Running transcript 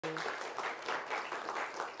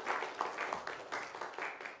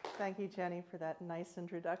Thank you, Jenny, for that nice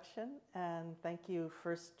introduction. And thank you,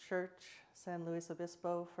 First Church San Luis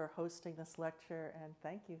Obispo, for hosting this lecture. And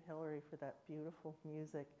thank you, Hillary, for that beautiful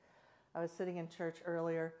music. I was sitting in church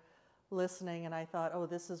earlier listening, and I thought, oh,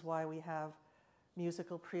 this is why we have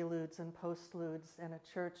musical preludes and postludes in a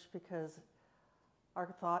church, because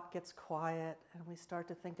our thought gets quiet and we start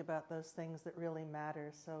to think about those things that really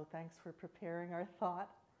matter. So thanks for preparing our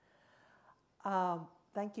thought.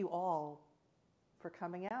 Thank you all for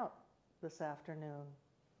coming out this afternoon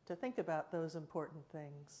to think about those important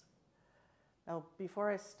things. Now,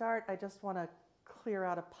 before I start, I just want to clear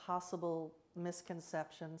out a possible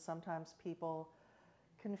misconception. Sometimes people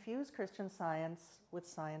confuse Christian Science with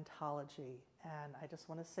Scientology. And I just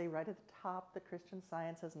want to say right at the top that Christian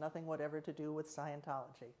Science has nothing whatever to do with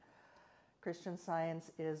Scientology. Christian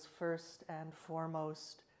Science is first and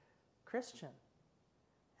foremost Christian.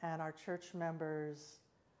 And our church members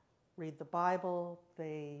read the Bible,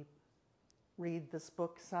 they read this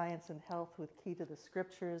book, Science and Health with Key to the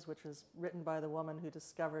Scriptures, which was written by the woman who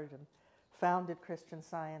discovered and founded Christian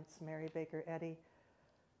Science, Mary Baker Eddy,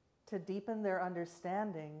 to deepen their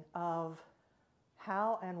understanding of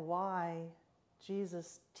how and why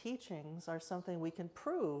Jesus' teachings are something we can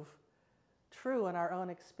prove true in our own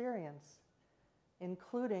experience,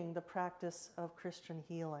 including the practice of Christian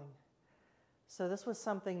healing. So this was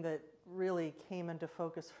something that really came into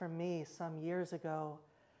focus for me some years ago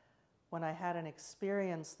when I had an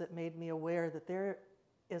experience that made me aware that there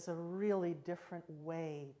is a really different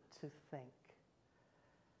way to think.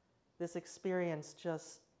 This experience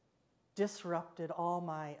just disrupted all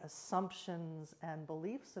my assumptions and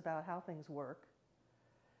beliefs about how things work.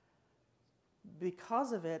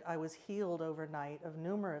 Because of it, I was healed overnight of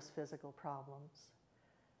numerous physical problems.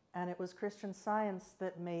 And it was Christian Science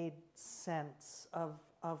that made sense of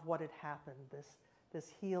what had happened, this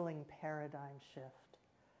healing paradigm shift,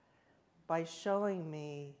 by showing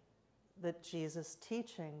me that Jesus'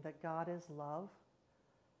 teaching that God is love,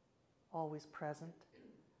 always present,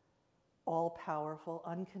 all-powerful,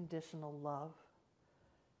 unconditional love,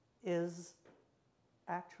 is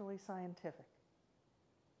actually scientific.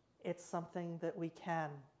 It's something that we can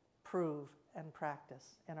prove and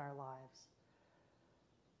practice in our lives.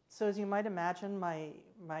 So as you might imagine, my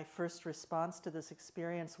first response to this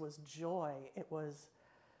experience was joy. It was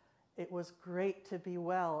great to be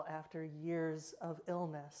well after years of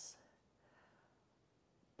illness.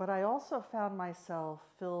 But I also found myself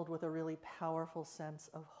filled with a really powerful sense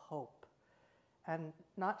of hope. And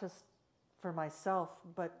not just for myself,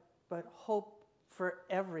 but hope for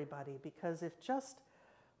everybody. Because if just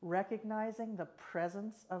recognizing the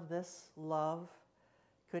presence of this love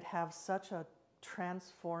could have such a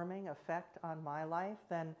transforming effect on my life,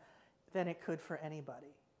 then it could for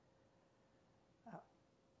anybody.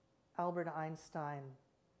 Albert Einstein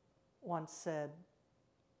once said,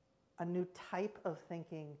 "A new type of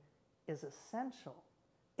thinking is essential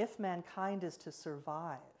if mankind is to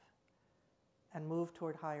survive and move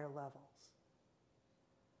toward higher levels."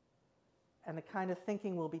 And the kind of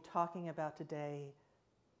thinking we'll be talking about today,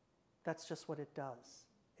 that's just what it does.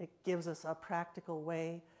 It gives us a practical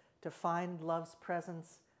way to find love's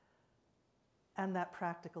presence and that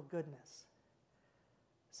practical goodness.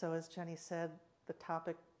 So as Jenny said, the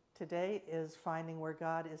topic today is finding where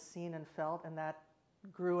God is seen and felt, and that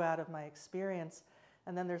grew out of my experience.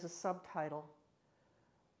 And then there's a subtitle,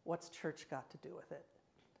 what's church got to do with it?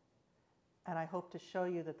 And I hope to show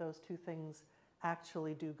you that those two things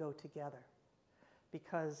actually do go together.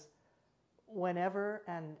 Because whenever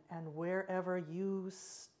and wherever you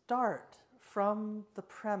start from the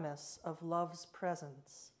premise of love's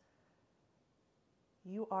presence,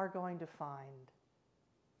 you are going to find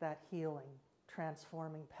that healing,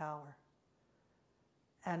 transforming power.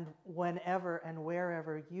 And whenever and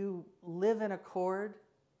wherever you live in accord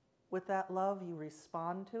with that love, you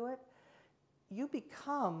respond to it, you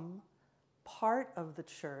become part of the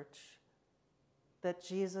church that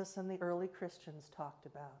Jesus and the early Christians talked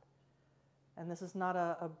about. And this is not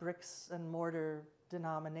a bricks and mortar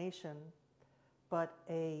denomination, but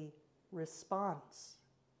a response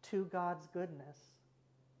to God's goodness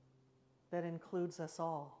that includes us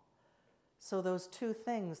all. So those two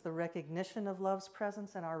things, the recognition of love's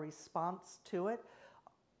presence and our response to it,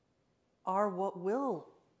 are what will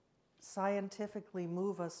scientifically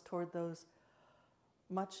move us toward those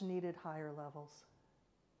much needed higher levels.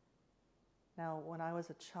 Now, when I was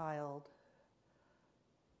a child,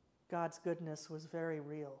 God's goodness was very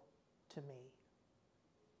real to me.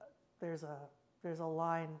 There's a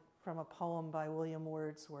line from a poem by William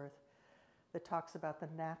Wordsworth that talks about the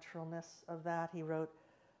naturalness of that. He wrote,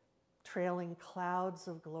 "Trailing clouds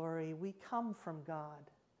of glory, we come from God.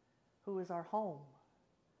 who is our home.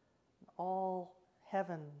 All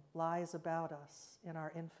heaven lies about us in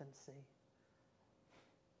our infancy.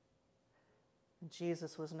 And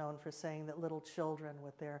Jesus was known for saying that little children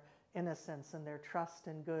with their innocence and their trust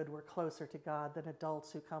in good were closer to God than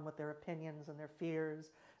adults who come with their opinions and their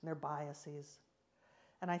fears and their biases.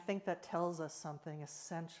 And I think that tells us something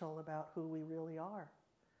essential about who we really are.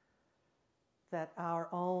 That our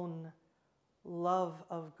own love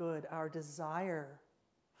of good, our desire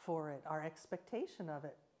for it, our expectation of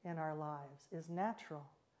it in our lives is natural.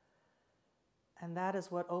 And that is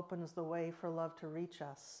what opens the way for love to reach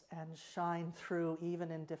us and shine through even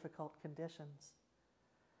in difficult conditions.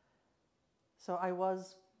 So I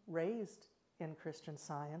was raised in Christian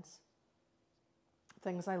Science.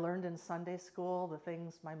 Things I learned in Sunday school, the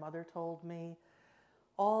things my mother told me,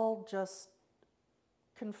 all just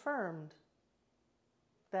confirmed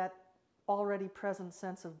that already present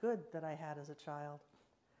sense of good that I had as a child.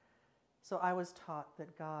 So I was taught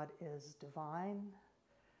that God is divine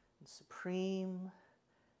and supreme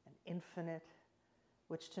and infinite,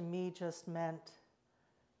 which to me just meant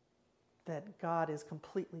that God is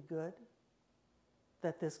completely good,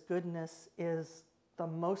 that this goodness is the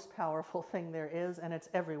most powerful thing there is, and it's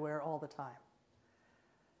everywhere all the time.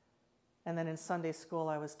 And then in Sunday school,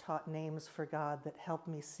 I was taught names for God that helped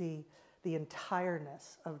me see the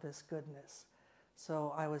entireness of this goodness.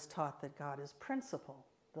 So I was taught that God is principle,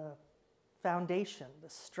 the foundation, the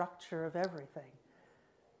structure of everything.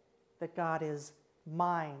 That God is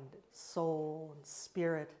mind, soul, and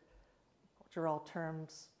spirit, which are all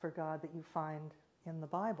terms for God that you find in the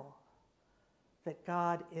Bible. That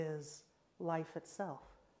God is life itself.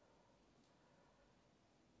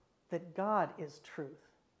 That God is truth,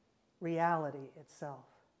 reality itself.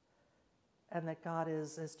 And that God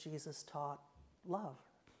is, as Jesus taught, love.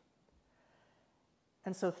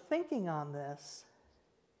 And so thinking on this,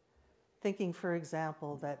 thinking, for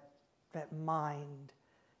example, that mind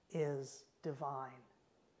is divine,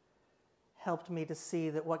 helped me to see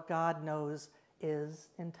that what God knows is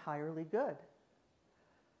entirely good.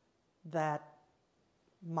 That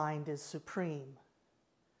mind is supreme,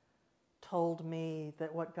 told me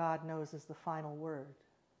that what God knows is the final word.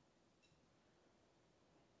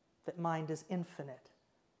 That mind is infinite,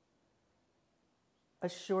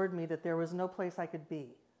 assured me that there was no place I could be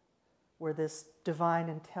where this divine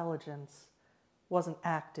intelligence wasn't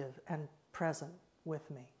active and present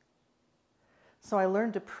with me. So I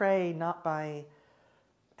learned to pray not by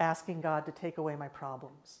asking God to take away my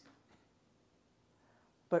problems,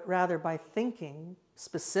 but rather by thinking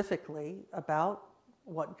specifically about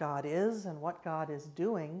what God is and what God is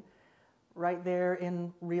doing right there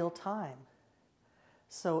in real time.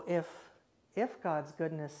 So if God's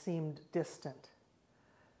goodness seemed distant,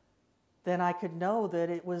 then I could know that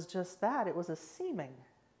it was just that, it was a seeming.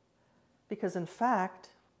 Because in fact,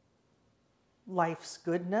 life's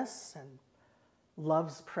goodness and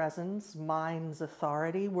love's presence, mind's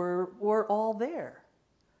authority were all there.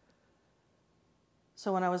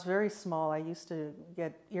 So when I was very small, I used to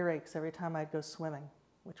get earaches every time I'd go swimming,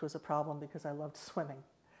 which was a problem because I loved swimming.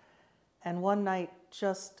 And one night,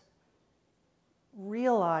 just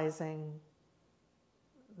realizing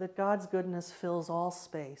that God's goodness fills all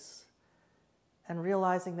space, and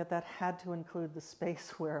realizing that that had to include the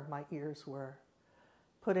space where my ears were,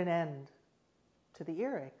 put an end to the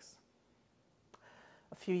earaches.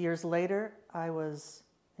 A few years later, I was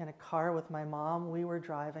in a car with my mom. We were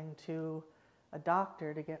driving to a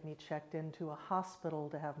doctor to get me checked into a hospital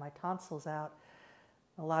to have my tonsils out.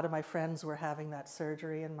 A lot of my friends were having that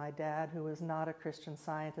surgery, and my dad, who was not a Christian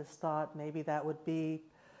Scientist, thought maybe that would be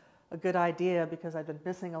a good idea because I'd been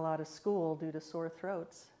missing a lot of school due to sore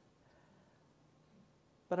throats.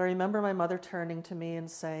 But I remember my mother turning to me and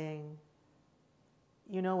saying,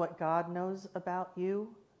 "You know what God knows about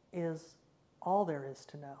you is all there is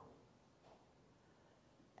to know."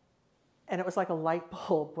 And it was like a light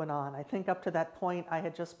bulb went on. I think up to that point, I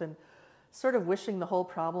had just been sort of wishing the whole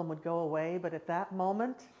problem would go away, but at that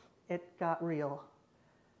moment, it got real.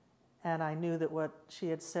 And I knew that what she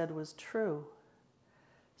had said was true.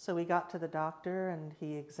 So we got to the doctor, and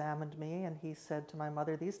he examined me, and he said to my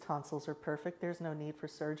mother, "These tonsils are perfect, there's no need for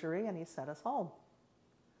surgery," and he sent us home.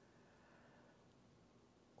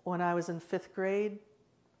 When I was in 5th grade,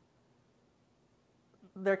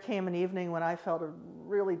 there came an evening when I felt a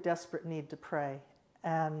really desperate need to pray,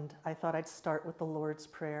 and I thought I'd start with the Lord's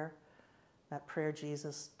Prayer, that prayer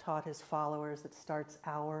Jesus taught his followers that starts,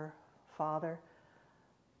 "Our Father,"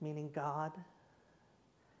 meaning God.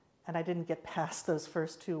 And I didn't get past those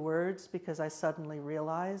first 2 words because I suddenly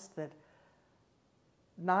realized that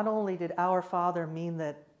not only did Our Father mean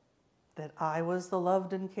that that I was the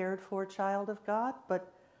loved and cared for child of God,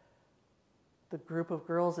 but the group of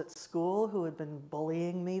girls at school who had been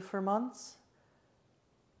bullying me for months,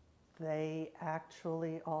 they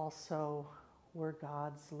actually also were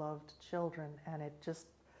God's loved children, and it just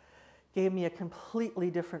gave me a completely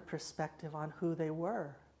different perspective on who they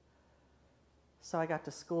were. So I got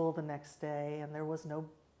to school the next day, and there was no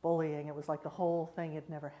bullying. It was like the whole thing had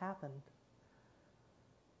never happened.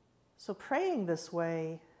 So praying this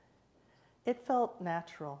way, it felt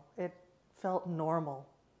natural. It felt normal.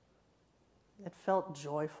 It felt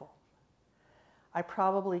joyful. I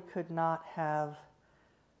probably could not have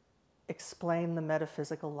explained the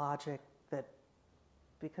metaphysical logic that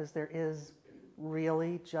because there is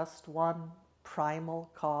really just one primal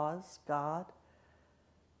cause, God,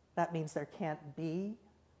 that means there can't be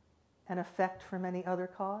an effect from any other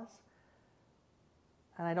cause.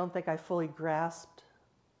 And I don't think I fully grasped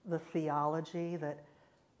the theology that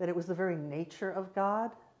it was the very nature of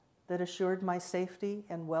God that assured my safety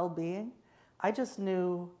and well-being. I just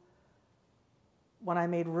knew when I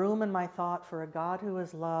made room in my thought for a God who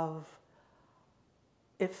is love,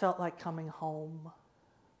 it felt like coming home,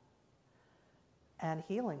 and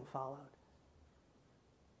healing followed.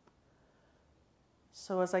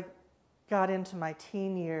 So as I got into my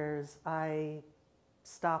teen years, I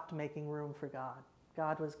stopped making room for God.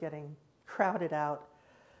 God was getting crowded out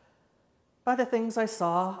by the things I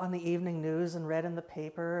saw on the evening news and read in the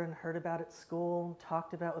paper and heard about at school and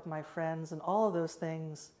talked about with my friends, and all of those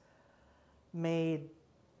things made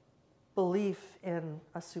belief in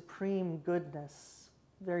a supreme goodness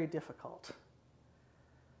very difficult.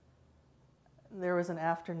 There was an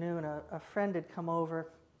afternoon, a friend had come over.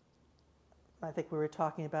 I think we were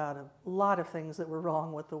talking about a lot of things that were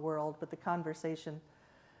wrong with the world, but the conversation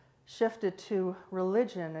shifted to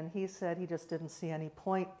religion, and he said he just didn't see any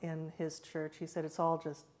point in his church. He said it's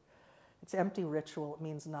empty ritual, it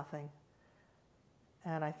means nothing.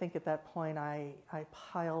 And I think at that point I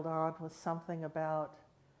piled on with something about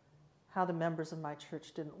how the members of my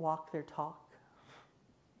church didn't walk their talk.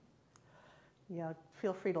 Yeah,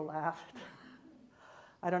 feel free to laugh.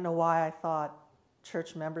 I don't know why I thought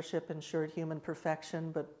church membership ensured human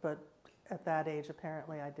perfection, but at that age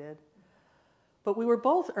apparently I did. But we were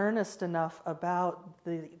both earnest enough about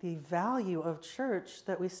the value of church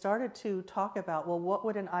that we started to talk about, well, what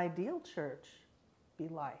would an ideal church be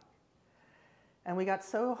like? And we got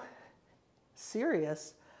so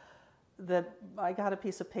serious that I got a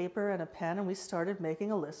piece of paper and a pen, and we started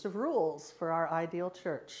making a list of rules for our ideal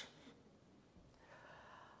church.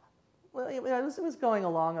 Well, it was going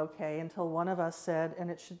along okay until one of us said, and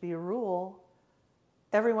it should be a rule,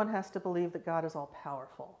 everyone has to believe that God is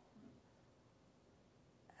all-powerful.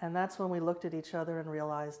 And that's when we looked at each other and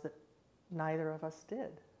realized that neither of us did.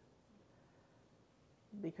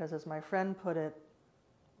 Because as my friend put it,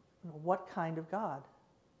 what kind of God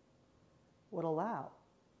would allow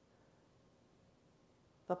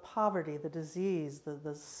the poverty, the disease,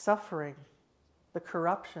 the suffering, the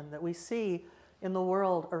corruption that we see in the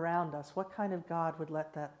world around us? What kind of God would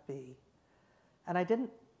let that be? And I didn't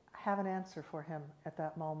have an answer for him at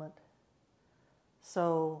that moment.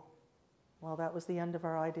 So, well, that was the end of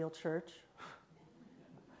our ideal church.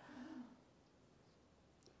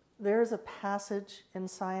 There's a passage in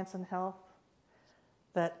Science and Health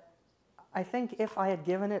that I think if I had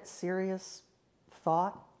given it serious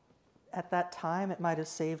thought at that time, it might have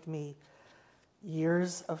saved me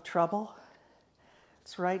years of trouble.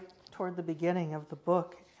 It's right toward the beginning of the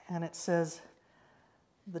book, and it says,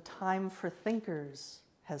 "The time for thinkers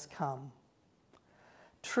has come.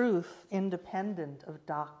 Truth, independent of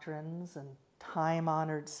doctrines and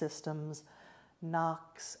time-honored systems,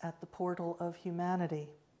 knocks at the portal of humanity.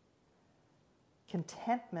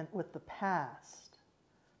 Contentment with the past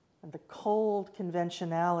and the cold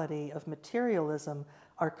conventionality of materialism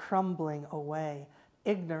are crumbling away.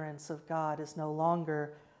 Ignorance of God is no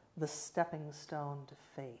longer the stepping stone to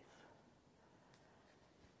faith."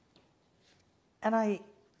 And I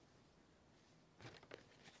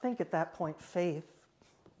think at that point faith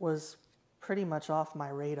was pretty much off my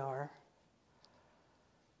radar.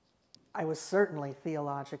 I was certainly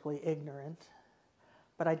theologically ignorant,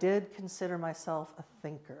 but I did consider myself a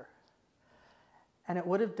thinker. And it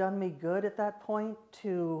would have done me good at that point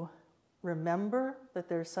to remember that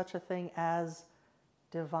there's such a thing as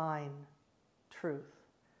divine truth,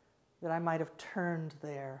 that I might have turned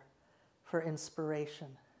there for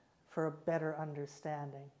inspiration, for a better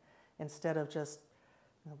understanding, instead of just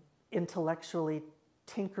intellectually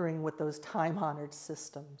tinkering with those time-honored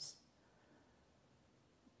systems.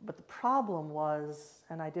 But the problem was,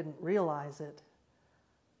 and I didn't realize it,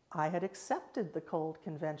 I had accepted the cold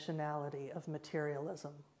conventionality of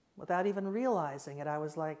materialism without even realizing it. I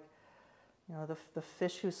was like, you know, the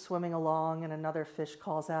fish who's swimming along and another fish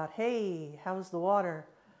calls out, "Hey, how's the water?"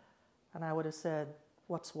 And I would have said,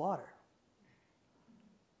 "What's water?"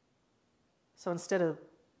 So instead of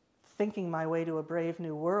thinking my way to a brave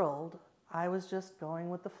new world, I was just going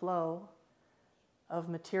with the flow of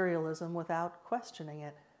materialism without questioning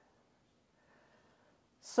it.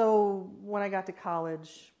 So when I got to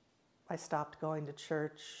college, I stopped going to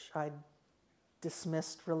church. I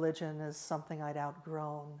dismissed religion as something I'd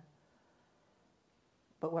outgrown.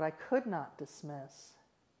 But what I could not dismiss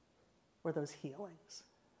were those healings.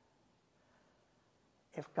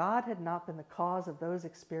 If God had not been the cause of those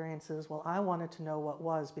experiences, well, I wanted to know what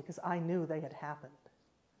was, because I knew they had happened.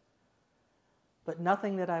 But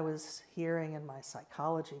nothing that I was hearing in my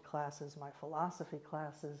psychology classes, my philosophy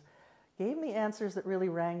classes, gave me answers that really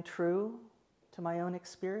rang true to my own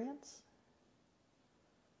experience.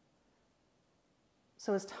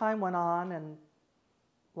 So as time went on and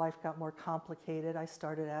life got more complicated, I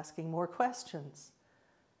started asking more questions.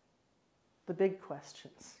 The big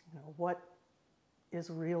questions, what is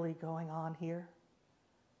really going on here?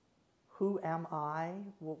 Who am I?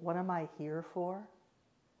 What am I here for?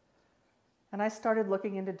 And I started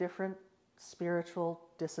looking into different spiritual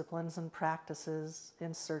disciplines and practices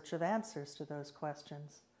in search of answers to those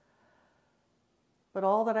questions. But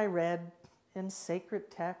all that I read in sacred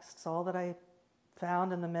texts, all that I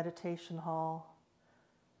found in the meditation hall,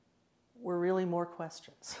 were really more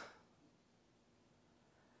questions.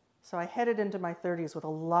 So I headed into my 30s with a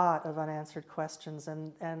lot of unanswered questions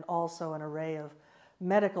and also an array of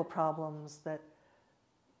medical problems that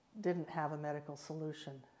didn't have a medical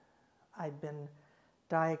solution. I'd been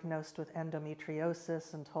diagnosed with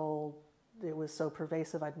endometriosis and told it was so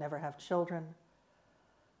pervasive I'd never have children.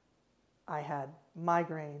 I had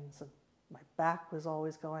migraines, and my back was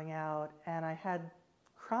always going out, and I had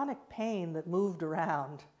chronic pain that moved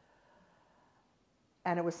around.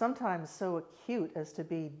 And it was sometimes so acute as to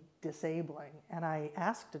be disabling. And I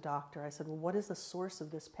asked a doctor, I said, well, what is the source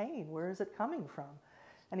of this pain? Where is it coming from?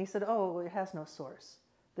 And he said, oh, it has no source.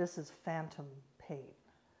 This is phantom pain.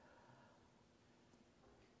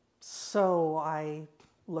 So I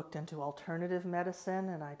looked into alternative medicine,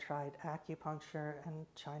 and I tried acupuncture and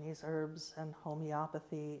Chinese herbs and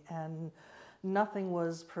homeopathy, and nothing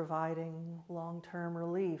was providing long-term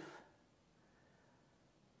relief.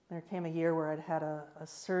 There came a year where I'd had a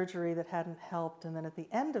surgery that hadn't helped, and then at the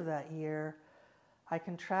end of that year, I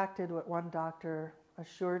contracted what one doctor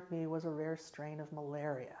assured me was a rare strain of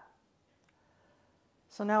malaria.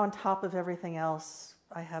 So now on top of everything else,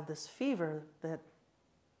 I have this fever that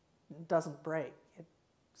doesn't break.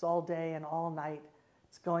 It's all day and all night.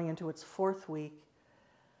 It's going into its 4th week,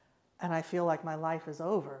 and I feel like my life is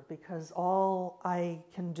over, because all I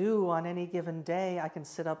can do on any given day, I can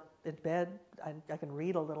sit up in bed, I can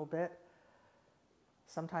read a little bit.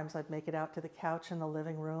 Sometimes I'd make it out to the couch in the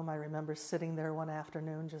living room. I remember sitting there one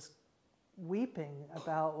afternoon just weeping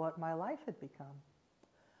about what my life had become.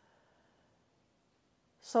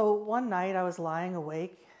 So one night I was lying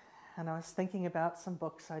awake, and I was thinking about some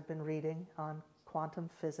books I'd been reading on quantum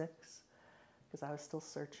physics, because I was still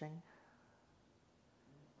searching.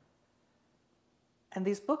 And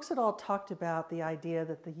these books had all talked about the idea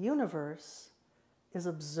that the universe is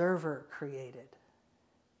observer created.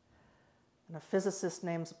 And a physicist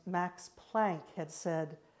named Max Planck had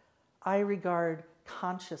said, I regard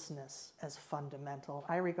consciousness as fundamental.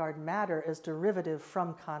 I regard matter as derivative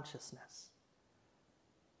from consciousness.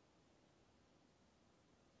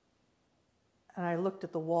 And I looked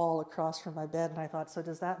at the wall across from my bed and I thought, so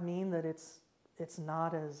does that mean that it's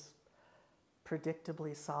not as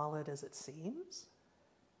predictably solid as it seems?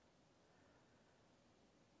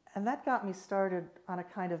 And that got me started on a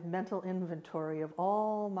kind of mental inventory of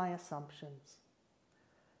all my assumptions.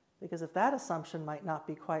 Because if that assumption might not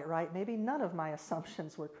be quite right, maybe none of my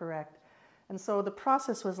assumptions were correct. And so the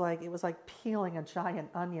process was like, it was like peeling a giant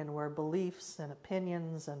onion where beliefs and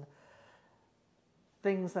opinions and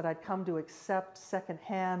things that I'd come to accept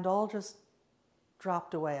secondhand all just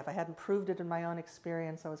dropped away. If I hadn't proved it in my own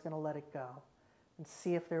experience, I was going to let it go and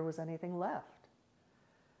see if there was anything left.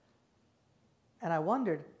 And I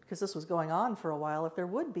wondered, because this was going on for a while, if there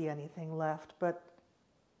would be anything left. But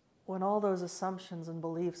when all those assumptions and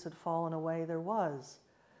beliefs had fallen away, there was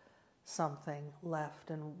something left.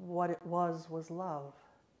 And what it was love.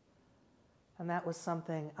 And that was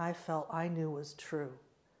something I felt I knew was true.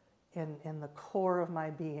 In the core of my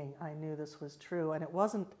being, I knew this was true. And it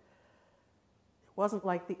wasn't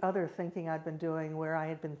like the other thinking I'd been doing where I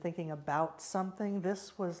had been thinking about something.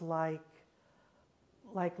 This was like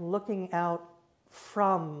like looking out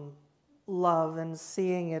from love and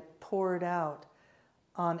seeing it poured out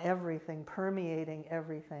on everything, permeating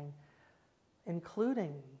everything,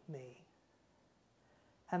 including me.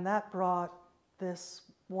 And that brought this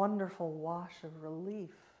wonderful wash of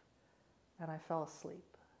relief, and I fell asleep.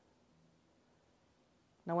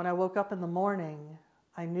 Now, when I woke up in the morning,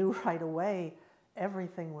 I knew right away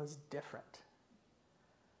everything was different.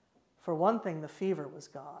 For one thing, the fever was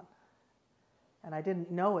gone. And I didn't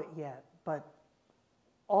know it yet, but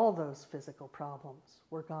all those physical problems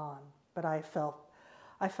were gone. But I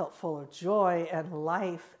felt full of joy and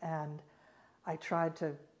life, and I tried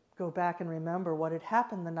to go back and remember what had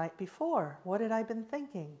happened the night before. What had I been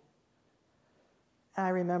thinking? And I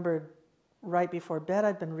remembered right before bed,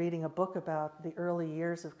 I'd been reading a book about the early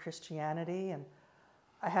years of Christianity, and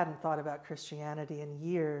I hadn't thought about Christianity in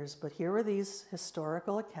years, but here were these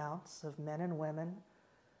historical accounts of men and women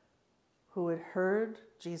who had heard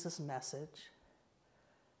Jesus' message,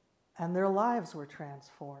 and their lives were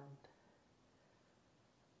transformed.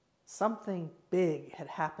 Something big had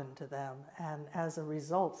happened to them, and as a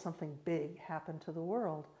result, something big happened to the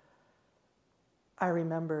world. I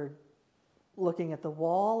remembered looking at the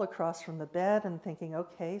wall across from the bed and thinking,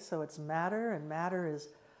 okay, so it's matter, and matter is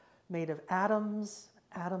made of atoms.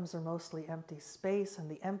 Atoms are mostly empty space, and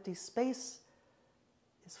the empty space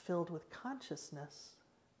is filled with consciousness.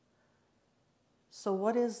 So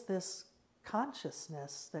what is this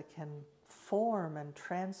consciousness that can form and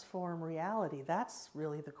transform reality? That's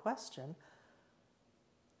really the question.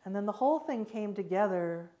 And then the whole thing came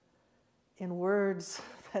together in words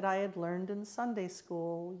that I had learned in Sunday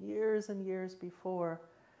school years and years before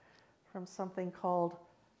from something called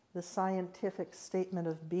the Scientific Statement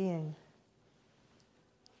of Being.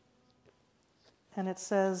 And it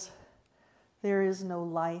says, there is no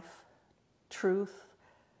life, truth,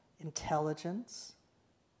 intelligence,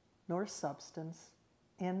 nor substance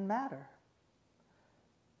in matter.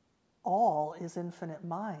 All is infinite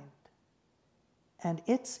mind and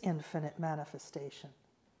its infinite manifestation,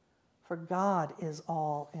 for God is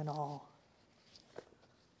all in all.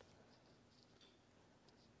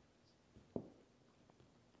 And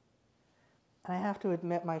I have to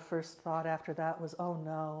admit, my first thought after that was, oh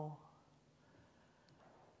no.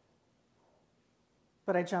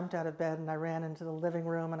 But I jumped out of bed and I ran into the living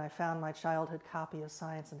room and I found my childhood copy of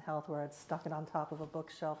Science and Health where I'd stuck it on top of a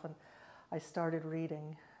bookshelf, and I started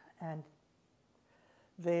reading. And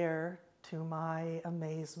there, to my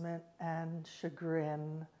amazement and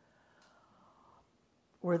chagrin,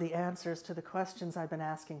 were the answers to the questions I've been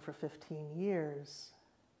asking for 15 years.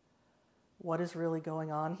 What is really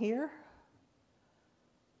going on here?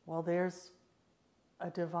 Well, there's a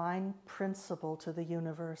divine principle to the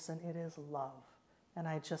universe, and it is love. And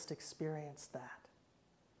I just experienced that.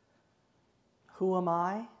 Who am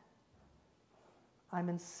I? I'm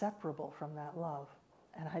inseparable from that love,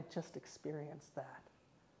 and I just experienced that.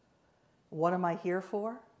 What am I here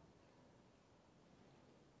for?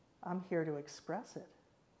 I'm here to express it.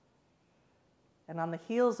 And on the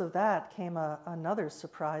heels of that came another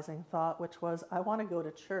surprising thought, which was, I want to go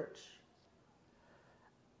to church.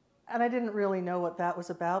 And I didn't really know what that was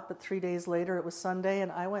about, but 3 days later it was Sunday and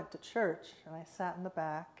I went to church and I sat in the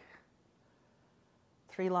back.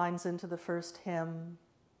 3 lines into the first hymn,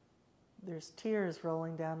 there's tears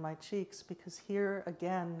rolling down my cheeks, because here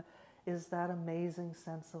again is that amazing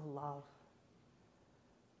sense of love.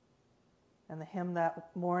 And the hymn that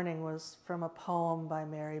morning was from a poem by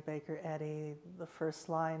Mary Baker Eddy. The first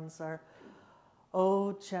lines are,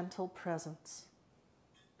 "O gentle presence,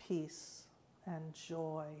 peace and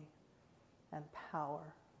joy and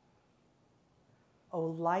power. O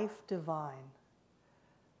life divine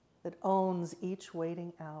that owns each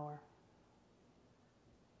waiting hour."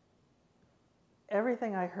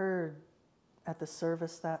 Everything I heard at the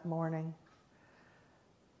service that morning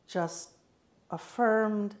just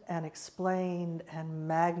affirmed and explained and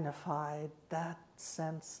magnified that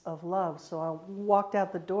sense of love. So I walked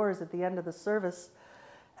out the doors at the end of the service,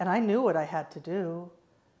 and I knew what I had to do.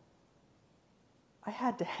 I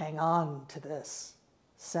had to hang on to this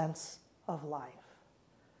sense of life.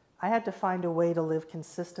 I had to find a way to live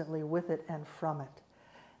consistently with it and from it.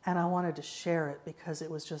 And I wanted to share it because it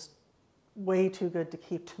was just way too good to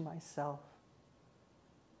keep to myself.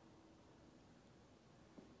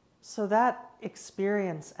 So that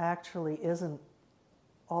experience actually isn't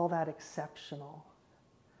all that exceptional.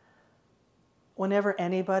 Whenever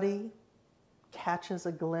anybody catches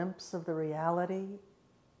a glimpse of the reality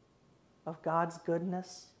of God's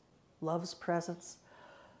goodness, love's presence,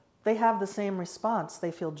 they have the same response.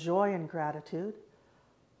 They feel joy and gratitude.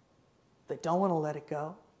 They don't want to let it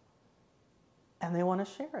go. and they want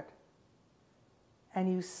to share it.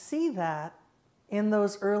 And you see that in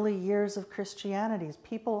those early years of Christianity.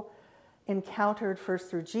 People encountered first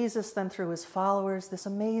through Jesus, then through his followers, this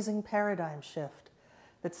amazing paradigm shift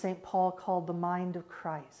that St. Paul called the mind of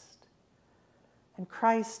Christ. And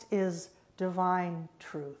Christ is divine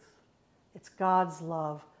truth. It's God's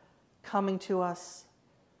love coming to us,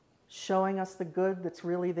 showing us the good that's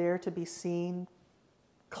really there to be seen,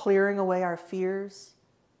 clearing away our fears,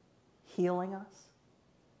 healing us.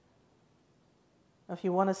 If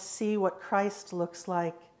you want to see what Christ looks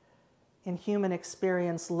like in human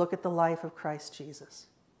experience, look at the life of Christ Jesus.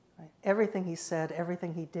 Right? Everything he said,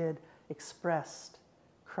 everything he did expressed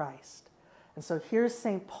Christ. And so here's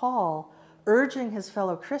St. Paul urging his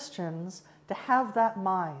fellow Christians to have that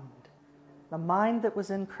mind, the mind that was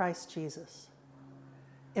in Christ Jesus,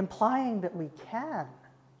 implying that we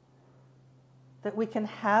can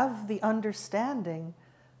have the understanding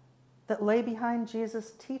that lay behind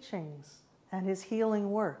Jesus' teachings and his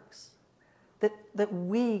healing works, that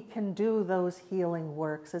we can do those healing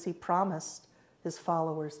works as he promised his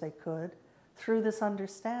followers they could through this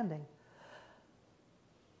understanding.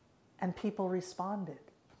 And people responded.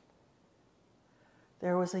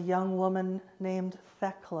 There was a young woman named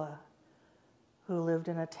Thecla who lived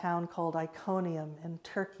in a town called Iconium in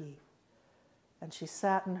Turkey. And she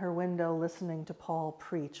sat in her window listening to Paul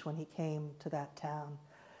preach when he came to that town.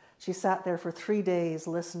 She sat there for 3 days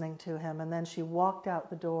listening to him, and then she walked out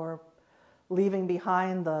the door, leaving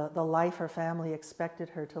behind the life her family expected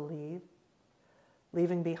her to leave,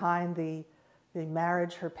 leaving behind the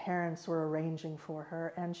marriage her parents were arranging for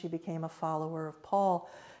her, and she became a follower of Paul,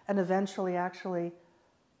 and eventually actually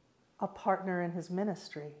a partner in his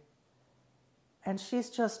ministry. And she's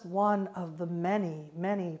just one of the many,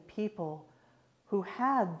 many people who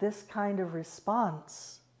had this kind of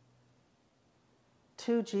response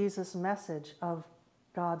to Jesus' message of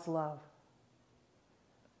God's love.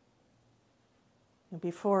 And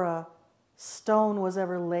before a stone was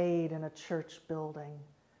ever laid in a church building,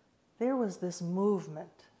 there was this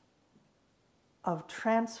movement of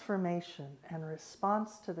transformation and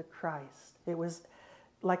response to the Christ. It was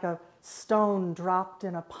like a stone dropped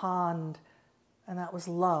in a pond, and that was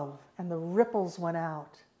love, and the ripples went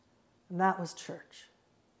out, and that was church.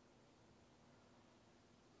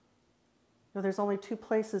 You know, there's only 2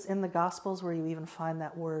 places in the Gospels where you even find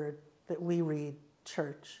that word that we read,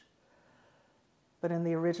 church. But in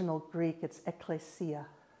the original Greek, it's ekklesia.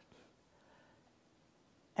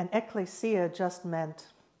 And ekklesia just meant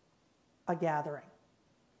a gathering,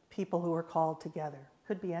 people who were called together.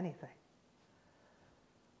 Could be anything.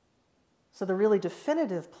 So the really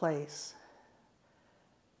definitive place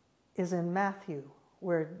is in Matthew,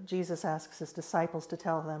 where Jesus asks his disciples to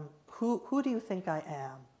tell them, who do you think I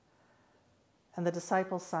am? And the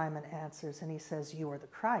disciple Simon answers, and he says, you are the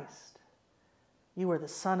Christ. You are the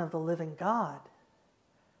Son of the living God.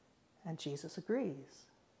 And Jesus agrees.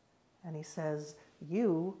 And he says,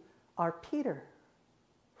 you are Peter,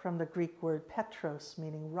 from the Greek word Petros,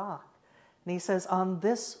 meaning rock. And he says, on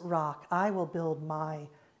this rock I will build my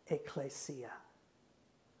ecclesia.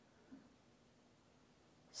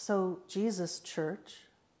 So Jesus' church,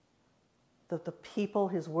 the people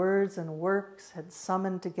his words and works had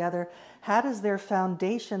summoned together, had as their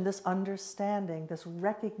foundation this understanding, this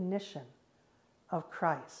recognition of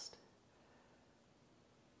Christ.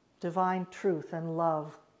 Divine truth and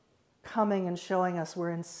love coming and showing us we're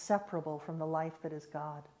inseparable from the life that is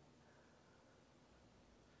God.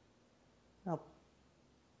 Now,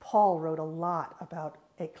 Paul wrote a lot about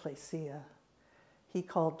ecclesia. He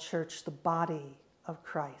called church the body of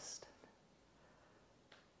Christ.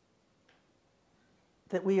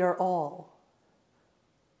 That we are all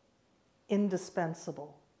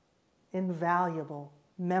indispensable, invaluable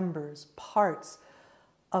members, parts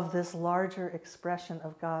of this larger expression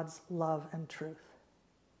of God's love and truth.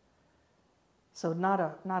 So not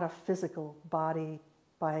a physical body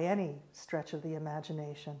by any stretch of the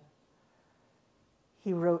imagination.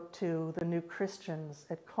 He wrote to the new Christians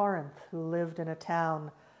at Corinth who lived in a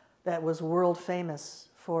town that was world famous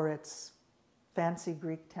for its fancy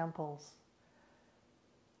Greek temples.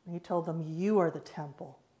 He told them, you are the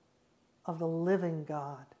temple of the living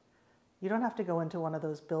God. You don't have to go into one of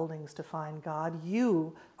those buildings to find God.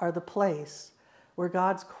 You are the place where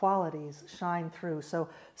God's qualities shine through. So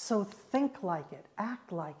think like it,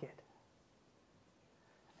 act like it.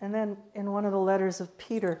 And then in one of the letters of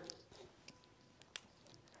Peter,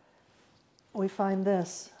 we find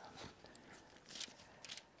this.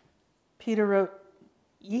 Peter wrote,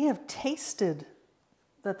 ye have tasted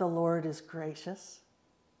that the Lord is gracious.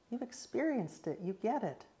 You've experienced it. You get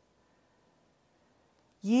it.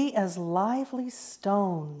 Ye as lively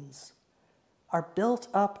stones are built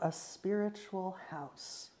up a spiritual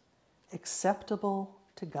house, acceptable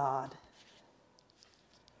to God.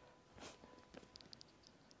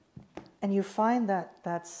 And you find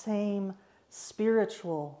that same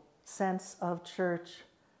spiritual sense of church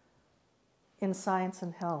in Science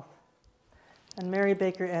and Health. And Mary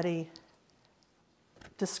Baker Eddy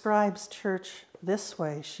describes church this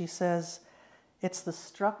way. She says, it's the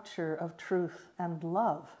structure of truth and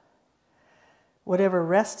love. Whatever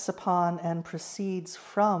rests upon and proceeds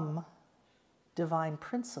from divine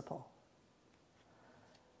principle.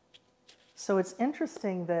 So it's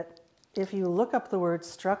interesting that if you look up the word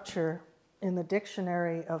structure in the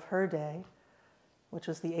dictionary of her day, which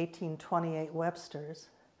was the 1828 Webster's,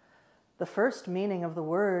 the first meaning of the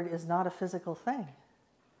word is not a physical thing.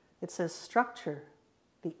 It says structure,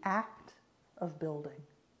 the act of building.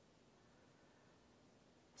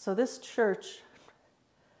 So this church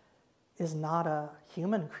is not a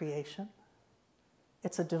human creation.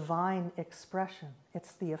 It's a divine expression.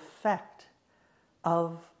 It's the effect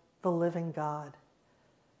of the living God.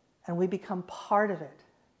 And we become part of it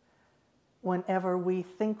whenever we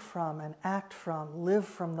think from and act from, live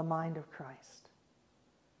from the mind of Christ.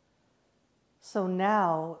 So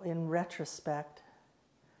now, in retrospect,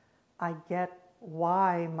 I get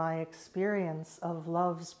why my experience of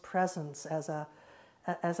love's presence as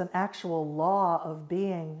an actual law of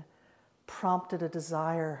being prompted a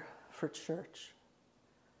desire for church.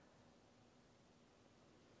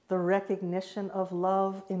 The recognition of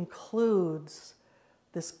love includes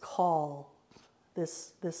this call,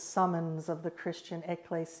 this summons of the Christian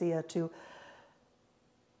ecclesia to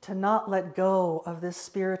not let go of this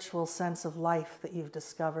spiritual sense of life that you've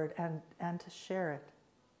discovered and to share it.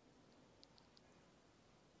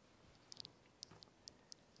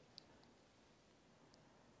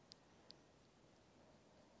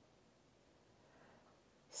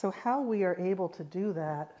 So how we are able to do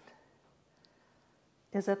that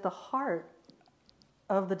is at the heart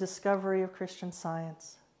of the discovery of Christian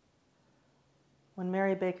Science. When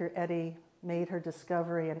Mary Baker Eddy made her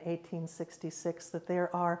discovery in 1866 that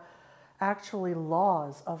there are actually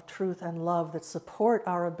laws of truth and love that support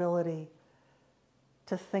our ability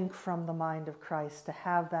to think from the mind of Christ, to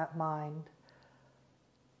have that mind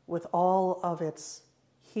with all of its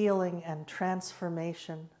healing and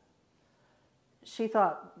transformation, she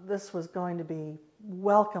thought this was going to be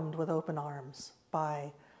welcomed with open arms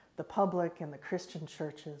by the public and the Christian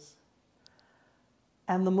churches.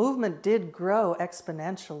 And the movement did grow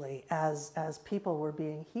exponentially as people were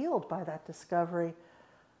being healed by that discovery.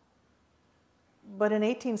 But in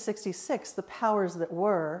 1866, the powers that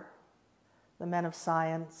were, the men of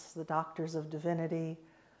science, the doctors of divinity,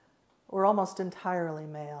 were almost entirely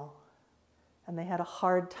male. And they had a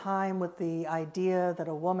hard time with the idea that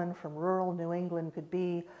a woman from rural New England could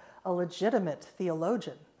be a legitimate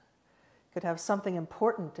theologian, could have something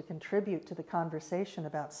important to contribute to the conversation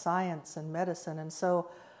about science and medicine. And so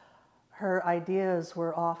her ideas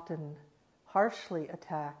were often harshly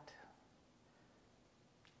attacked.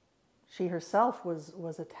 She herself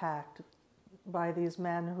was attacked by these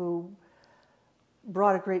men who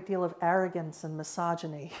brought a great deal of arrogance and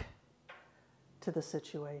misogyny to the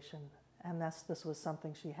situation. And this was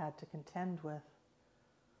something she had to contend with.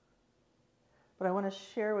 But I want to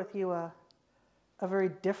share with you a very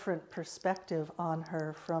different perspective on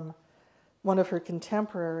her from one of her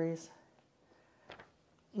contemporaries.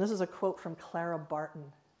 This is a quote from Clara Barton.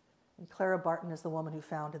 And Clara Barton is the woman who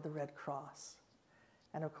founded the Red Cross,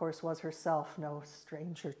 and of course was herself no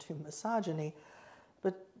stranger to misogyny.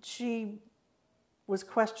 But she was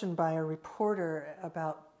questioned by a reporter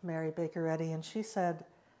about Mary Baker Eddy, and she said,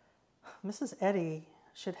 Mrs. Eddy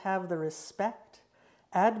should have the respect,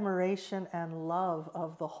 admiration, and love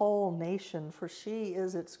of the whole nation, for she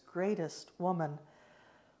is its greatest woman.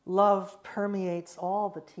 Love permeates all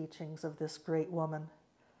the teachings of this great woman.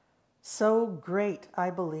 So great, I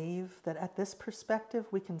believe, that at this perspective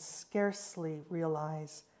we can scarcely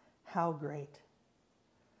realize how great.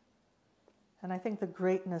 And I think the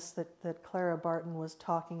greatness that Clara Barton was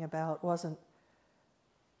talking about wasn't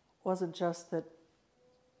just that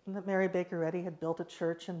Mary Baker Eddy had built a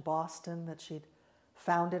church in Boston, that she'd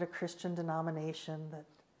founded a Christian denomination, that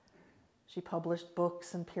she published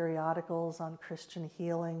books and periodicals on Christian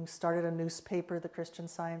healing, started a newspaper, the Christian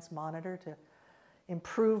Science Monitor, to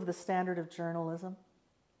improve the standard of journalism.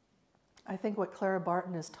 I think what Clara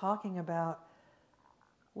Barton is talking about,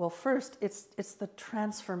 well, first, it's the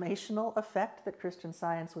transformational effect that Christian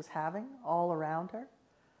Science was having all around her.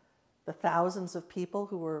 The thousands of people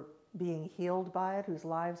who were being healed by it, whose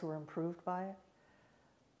lives were improved by it.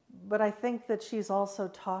 But I think that she's also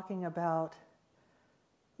talking about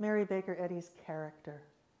Mary Baker Eddy's character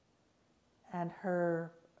and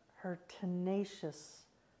her tenacious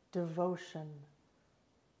devotion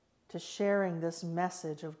to sharing this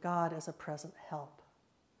message of God as a present help.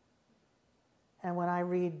 And when I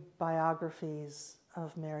read biographies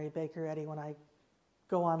of Mary Baker Eddy, when I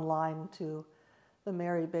go online to the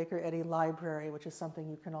Mary Baker Eddy Library, which is something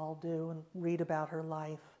you can all do, and read about her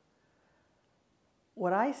life,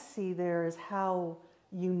 what I see there is how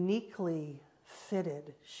uniquely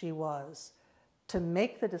fitted she was to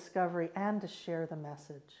make the discovery and to share the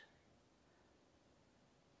message.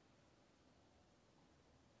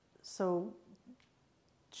 So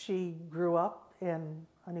she grew up in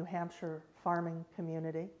a New Hampshire farming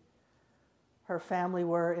community. Her family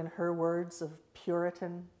were, in her words, of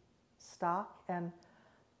Puritan stock. And,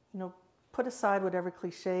 put aside whatever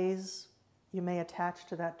cliches you may attach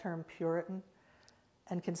to that term Puritan,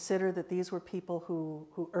 and consider that these were people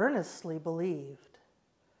who earnestly believed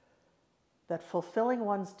that fulfilling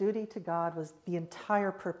one's duty to God was the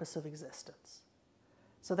entire purpose of existence.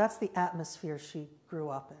 So that's the atmosphere she grew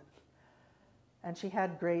up in. And she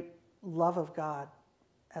had great love of God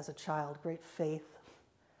as a child, great faith.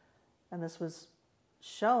 And this was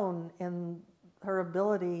shown in her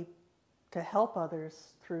ability to help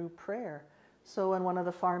others through prayer. So when one of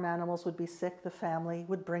the farm animals would be sick, the family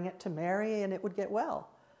would bring it to Mary and it would get well.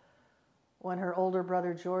 When her older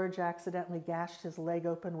brother George accidentally gashed his leg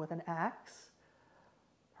open with an axe,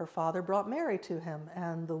 her father brought Mary to him,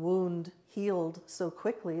 and the wound healed so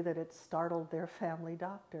quickly that it startled their family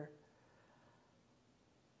doctor.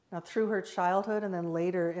 Now, through her childhood and then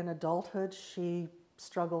later in adulthood, she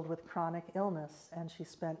struggled with chronic illness, and she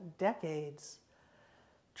spent decades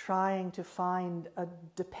trying to find a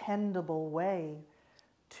dependable way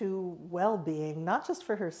to well-being, not just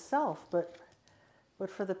for herself, but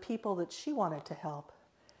for the people that she wanted to help.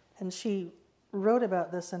 And she wrote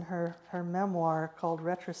about this in her memoir called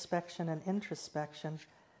Retrospection and Introspection.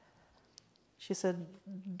 She said,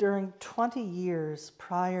 "During 20 years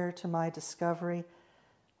prior to my discovery,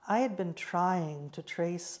 I had been trying to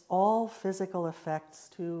trace all physical effects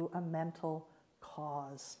to a mental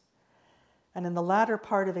cause. And in the latter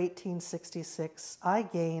part of 1866, I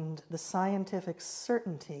gained the scientific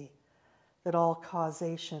certainty that all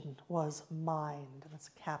causation was mind." That's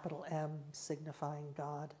a capital M signifying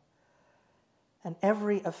God. "And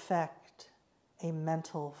every effect a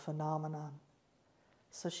mental phenomenon."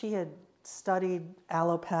 So she had studied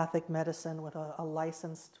allopathic medicine with a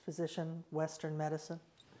licensed physician, Western medicine.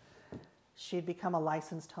 She had become a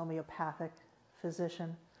licensed homeopathic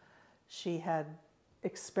physician. She had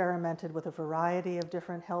experimented with a variety of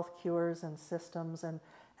different health cures and systems, and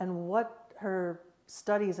what her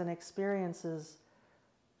studies and experiences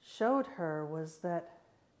showed her was that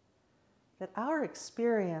our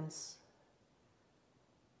experience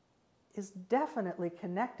is definitely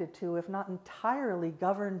connected to, if not entirely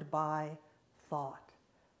governed by, thought.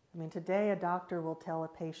 I mean, today a doctor will tell a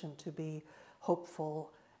patient to be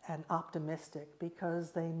hopeful and optimistic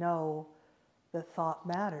because they know that thought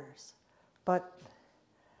matters. But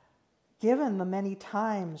given the many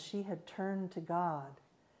times she had turned to God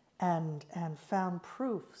and found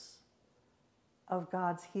proofs of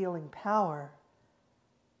God's healing power,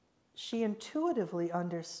 she intuitively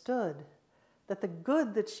understood that the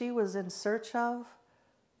good that she was in search of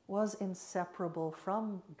was inseparable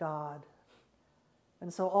from God.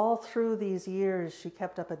 And so all through these years, she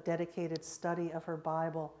kept up a dedicated study of her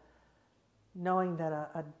Bible, knowing that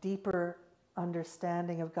a deeper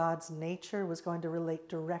understanding of God's nature was going to relate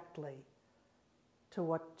directly to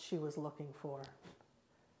what she was looking for.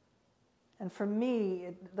 And for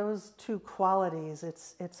me, those two qualities,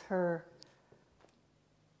 it's her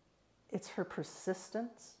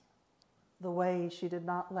persistence, the way she did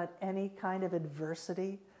not let any kind of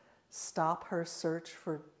adversity stop her search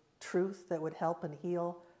for truth that would help and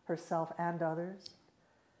heal herself and others,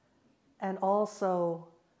 and also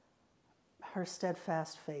her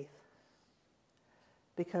steadfast faith.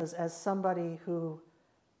 Because as somebody who,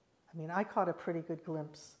 I caught a pretty good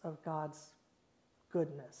glimpse of God's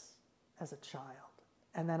goodness as a child,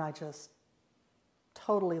 and then I just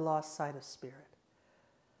totally lost sight of spirit.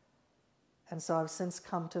 And so I've since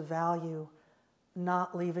come to value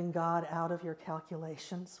not leaving God out of your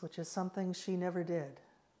calculations, which is something she never did.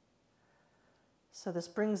 So this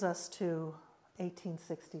brings us to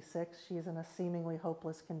 1866. She's in a seemingly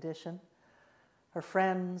hopeless condition. Her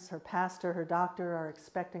friends, her pastor, her doctor are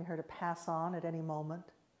expecting her to pass on at any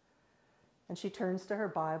moment. And she turns to her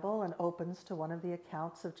Bible and opens to one of the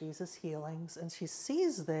accounts of Jesus' healings, and she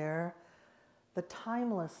sees there the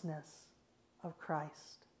timelessness of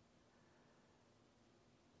Christ.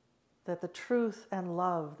 that the truth and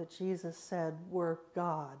love that Jesus said were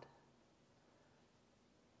God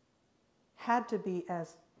had to be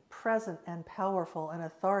as present and powerful and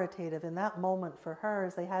authoritative in that moment for her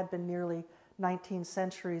as they had been nearly 19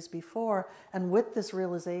 centuries before. And with this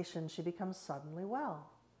realization, she becomes suddenly well.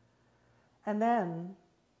 And then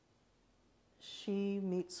she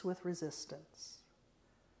meets with resistance.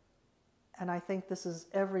 And I think this is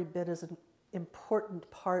every bit as an important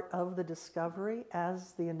part of the discovery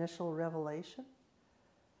as the initial revelation.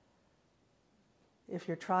 If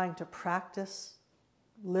you're trying to practice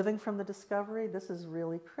living from the discovery, this is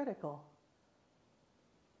really critical.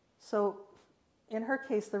 So in her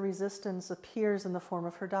case, the resistance appears in the form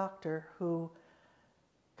of her doctor, who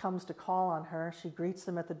comes to call on her. She greets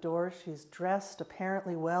them at the door. She's dressed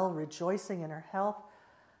apparently well, rejoicing in her health.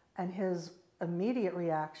 And his immediate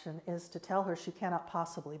reaction is to tell her she cannot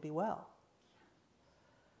possibly be well.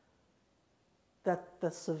 That the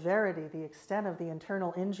severity, the extent of the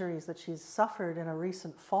internal injuries that she's suffered in a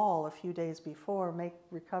recent fall a few days before make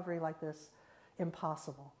recovery like this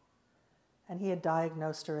impossible. And he had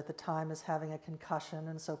diagnosed her at the time as having a concussion,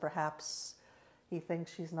 and so perhaps he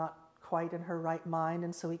thinks she's not quite in her right mind,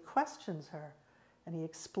 and so he questions her, and he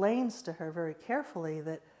explains to her very carefully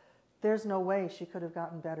that there's no way she could have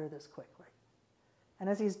gotten better this quickly. And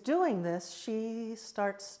as he's doing this, she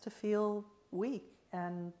starts to feel weak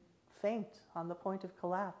and faint, on the point of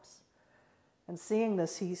collapse. And seeing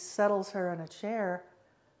this, he settles her in a chair,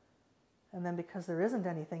 and then because there isn't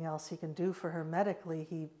anything else he can do for her medically,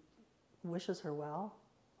 he wishes her well,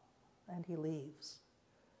 and he leaves.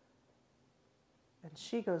 And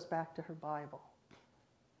she goes back to her Bible.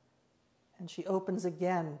 And she opens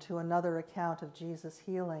again to another account of Jesus'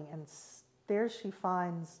 healing, and there she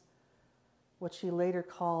finds what she later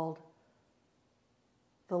called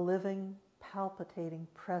the living, palpitating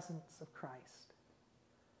presence of Christ.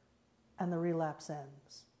 And the relapse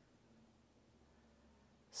ends.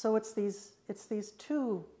 So it's these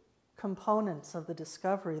two components of the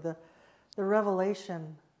discovery, the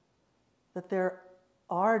revelation that there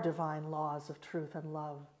are divine laws of truth and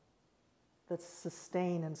love that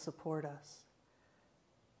sustain and support us.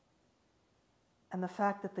 And the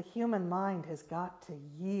fact that the human mind has got to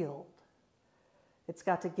yield. It's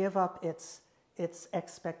got to give up its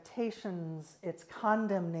expectations, its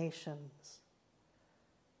condemnations,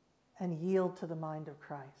 and yield to the mind of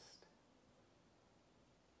Christ.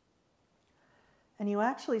 And you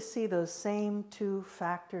actually see those same two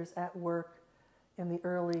factors at work in the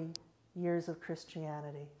early years of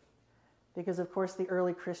Christianity. Because, of course, the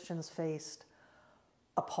early Christians faced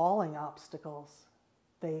appalling obstacles.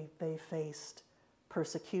 They faced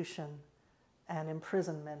persecution and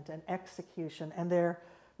imprisonment and execution. And their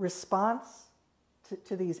response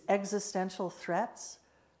to these existential threats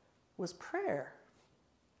was prayer.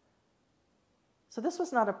 So this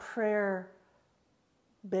was not a prayer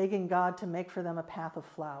begging God to make for them a path of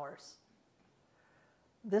flowers.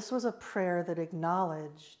 This was a prayer that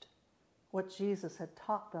acknowledged what Jesus had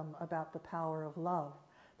taught them about the power of love,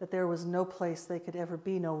 that there was no place they could ever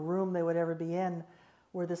be, no room they would ever be in,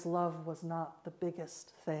 where this love was not the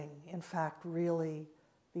biggest thing, in fact, really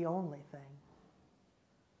the only thing.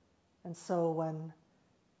 And so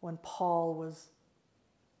when Paul was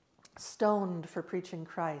stoned for preaching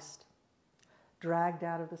Christ, dragged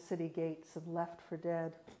out of the city gates and left for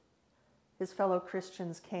dead, his fellow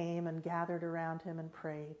Christians came and gathered around him and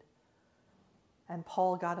prayed. And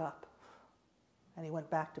Paul got up and he went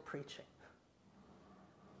back to preaching.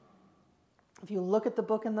 If you look at the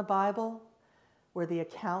book in the Bible where the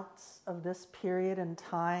accounts of this period and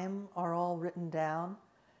time are all written down,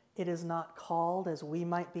 it is not called, as we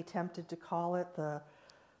might be tempted to call it, the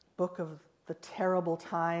book of the terrible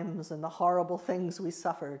times and the horrible things we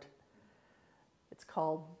suffered. It's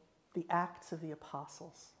called the Acts of the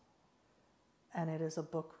Apostles. And it is a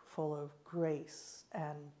book full of grace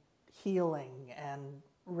and healing and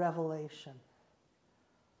revelation.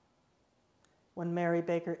 When Mary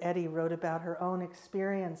Baker Eddy wrote about her own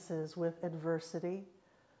experiences with adversity,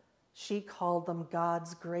 she called them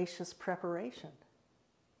God's gracious preparation.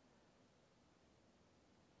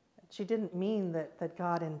 She didn't mean that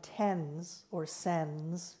God intends or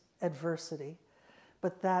sends adversity,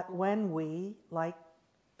 but that when we, like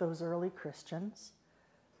those early Christians,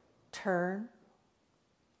 turn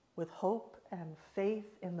with hope and faith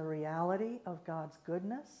in the reality of God's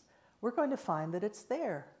goodness, we're going to find that it's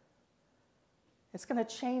there. It's going to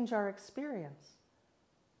change our experience.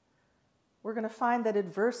 We're going to find that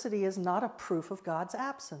adversity is not a proof of God's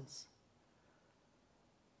absence.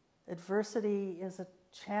 Adversity is a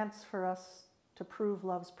chance for us to prove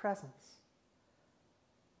love's presence.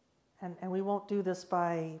 And we won't do this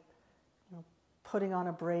by putting on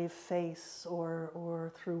a brave face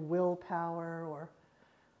or through willpower or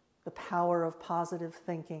the power of positive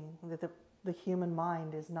thinking, that the human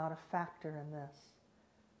mind is not a factor in this.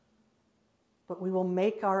 But we will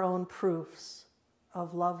make our own proofs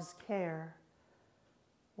of love's care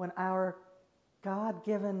when our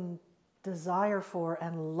God-given desire for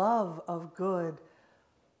and love of good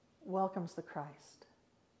welcomes the Christ.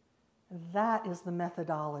 That is the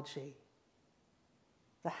methodology,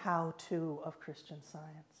 the how-to of Christian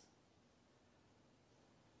Science.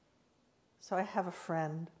 So I have a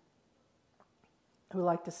friend who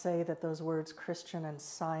liked to say that those words Christian and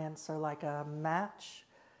science are like a match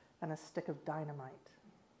and a stick of dynamite.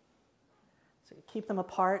 So you keep them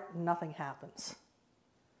apart, nothing happens.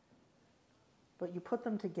 But you put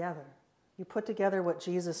them together. You put together what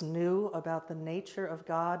Jesus knew about the nature of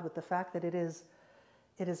God with the fact that it is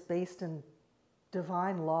based in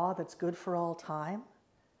divine law that's good for all time,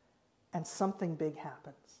 and something big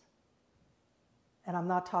happens. And I'm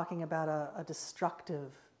not talking about a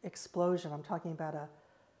destructive explosion. I'm talking about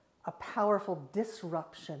a powerful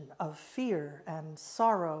disruption of fear and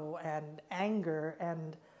sorrow and anger,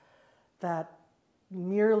 and that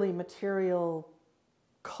merely material,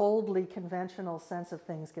 coldly conventional sense of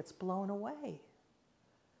things gets blown away.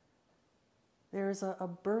 There's a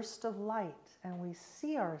burst of light, and we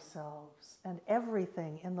see ourselves and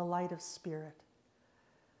everything in the light of Spirit,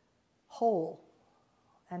 whole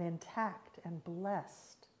and intact and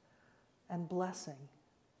blessed and blessing.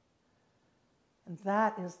 And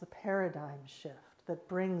that is the paradigm shift that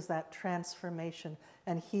brings that transformation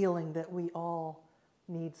and healing that we all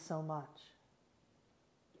need so much.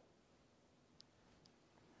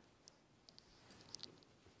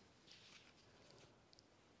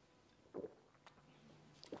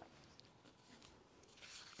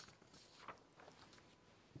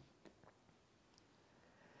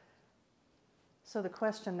 So the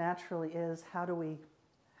question naturally is, how do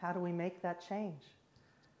we make that change?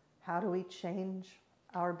 How do we change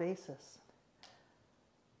our basis?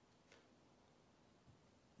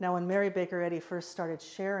 Now, when Mary Baker Eddy first started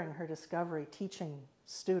sharing her discovery, teaching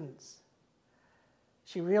students,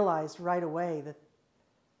 she realized right away that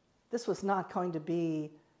this was not going to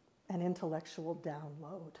be an intellectual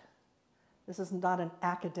download. This is not an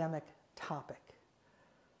academic topic.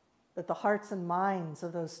 That the hearts and minds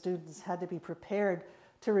of those students had to be prepared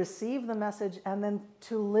to receive the message and then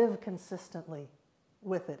to live consistently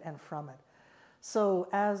with it and from it. So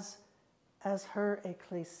as her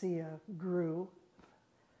ecclesia grew,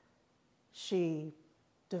 she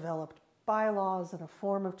developed bylaws and a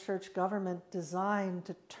form of church government designed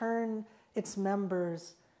to turn its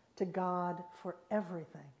members to God for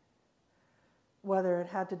everything. Whether it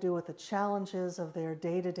had to do with the challenges of their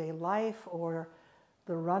day-to-day life or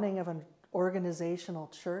the running of an organizational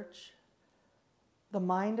church, the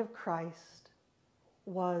mind of Christ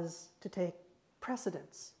was to take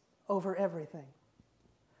precedence over everything.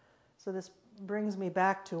 So this brings me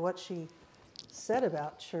back to what she said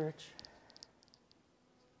about church.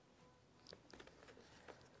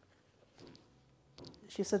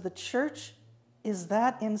 She said, the church is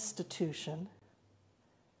that institution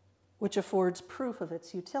which affords proof of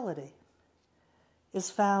its utility, is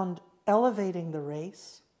found elevating the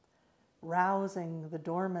race, rousing the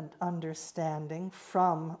dormant understanding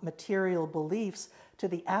from material beliefs to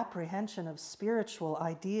the apprehension of spiritual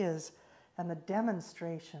ideas and the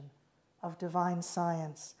demonstration of divine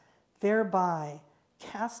science, thereby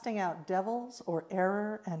casting out devils or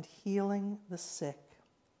error and healing the sick.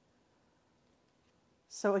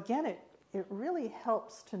 So again, it really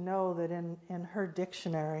helps to know that in her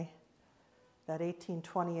dictionary, that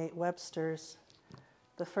 1828 Webster's,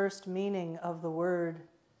 the first meaning of the word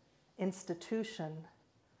institution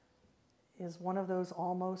is one of those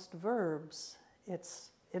almost verbs.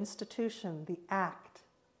 It's institution, the act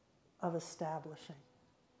of establishing.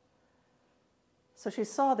 So she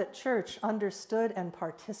saw that church understood and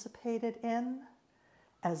participated in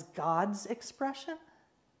as God's expression.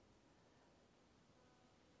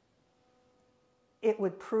 It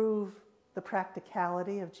would prove the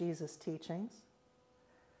practicality of Jesus' teachings.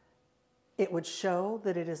 It would show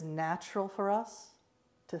that it is natural for us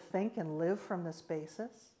to think and live from this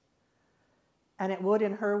basis. And it would,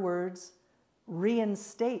 in her words,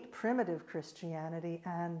 reinstate primitive Christianity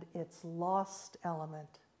and its lost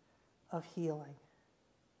element of healing.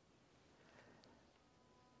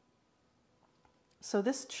 So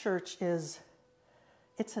this church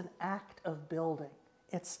it's an act of building.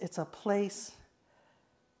 It's a place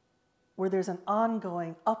where there's an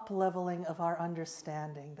ongoing up-leveling of our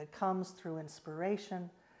understanding that comes through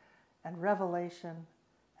inspiration and revelation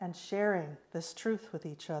and sharing this truth with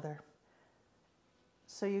each other.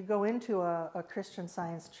 So you go into a Christian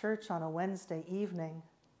Science church on a Wednesday evening,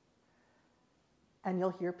 and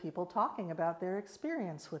you'll hear people talking about their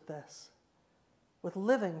experience with this, with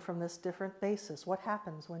living from this different basis. What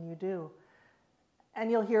happens when you do?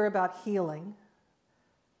 And you'll hear about healing,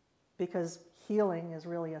 because healing is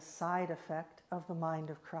really a side effect of the mind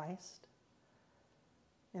of Christ.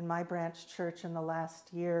 In my branch church in the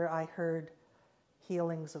last year, I heard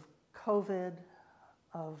healings of COVID,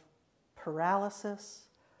 of paralysis,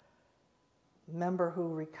 a member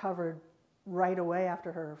who recovered right away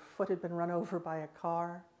after her foot had been run over by a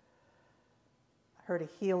car. I heard a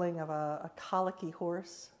healing of a colicky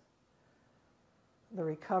horse, the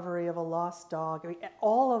recovery of a lost dog. I mean,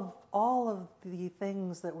 all of the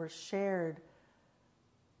things that were shared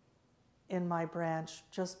in my branch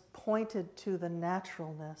just pointed to the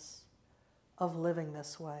naturalness of living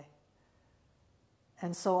this way.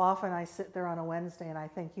 And so often I sit there on a Wednesday and I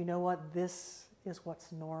think, you know what, this is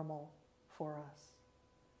what's normal for us.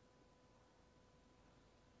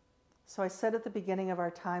 So I said at the beginning of our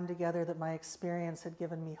time together that my experience had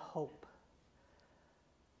given me hope.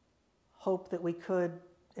 Hope that we could,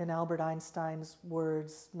 in Albert Einstein's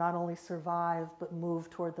words, not only survive, but move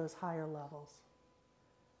toward those higher levels.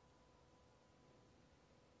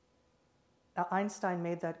 Now, Einstein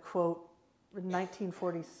made that quote in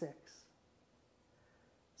 1946.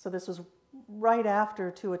 So this was right after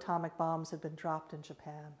 2 atomic bombs had been dropped in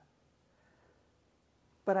Japan.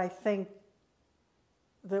 But I think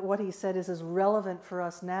that what he said is as relevant for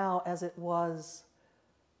us now as it was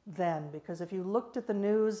then. Because if you looked at the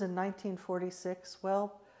news in 1946,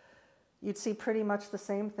 well, you'd see pretty much the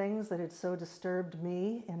same things that had so disturbed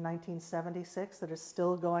me in 1976 that are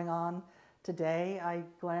still going on today. I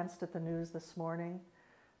glanced at the news this morning.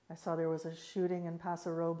 I saw there was a shooting in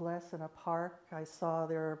Paso Robles in a park. I saw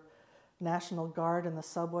their National Guard in the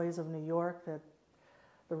subways of New York, that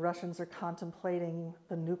the Russians are contemplating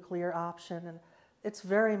the nuclear option. And it's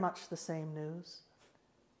very much the same news.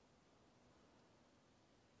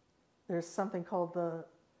 There's something called the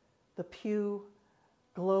Pew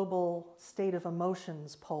Global State of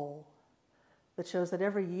Emotions poll that shows that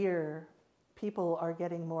every year people are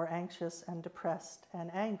getting more anxious and depressed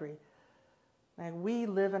and angry. And we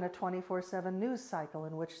live in a 24/7 news cycle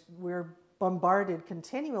in which we're bombarded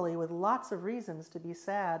continually with lots of reasons to be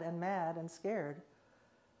sad and mad and scared.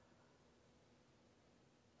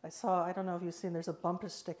 I don't know if you've seen, there's a bumper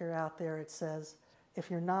sticker out there. It says, if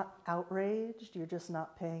you're not outraged, you're just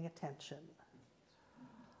not paying attention.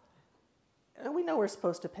 And we know we're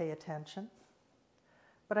supposed to pay attention,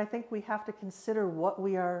 but I think we have to consider what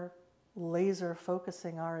we are laser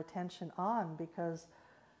focusing our attention on, because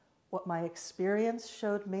what my experience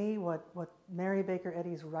showed me, what Mary Baker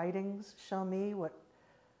Eddy's writings show me, what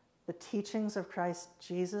the teachings of Christ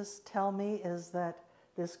Jesus tell me, is that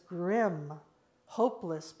this grim,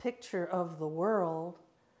 hopeless picture of the world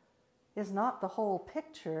is not the whole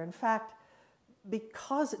picture. In fact,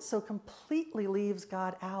 because it so completely leaves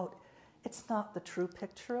God out, it's not the true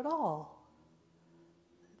picture at all.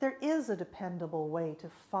 There is a dependable way to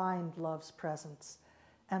find love's presence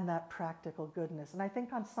and that practical goodness. And I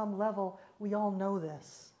think on some level, we all know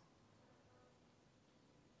this.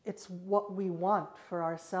 It's what we want for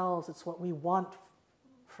ourselves. It's what we want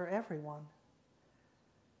for everyone.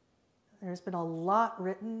 There's been a lot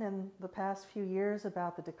written in the past few years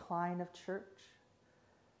about the decline of church.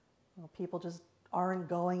 People just aren't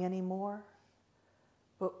going anymore.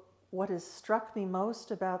 But what has struck me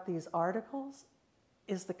most about these articles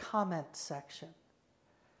is the comment section.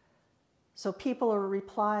 So people are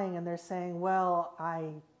replying and they're saying, well,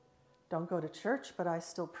 I don't go to church, but I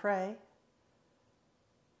still pray.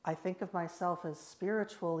 I think of myself as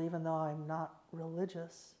spiritual, even though I'm not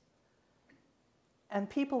religious. And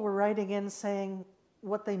people were writing in saying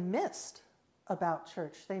what they missed about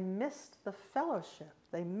church. They missed the fellowship.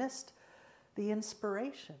 They missed the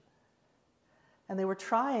inspiration. And they were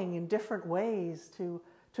trying in different ways to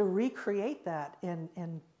recreate that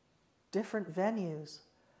in different venues.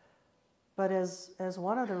 But as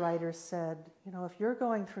one of the writers said, if you're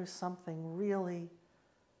going through something really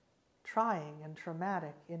trying and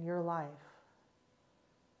traumatic in your life,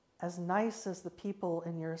 as nice as the people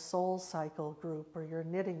in your soul cycle group or your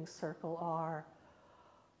knitting circle are,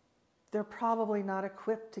 they're probably not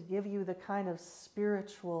equipped to give you the kind of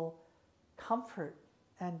spiritual comfort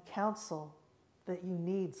and counsel that you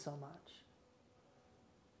need so much.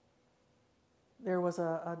 There was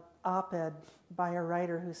an op-ed by a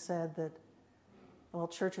writer who said that, well,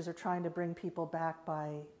 churches are trying to bring people back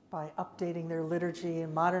by updating their liturgy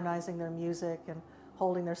and modernizing their music and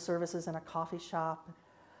holding their services in a coffee shop.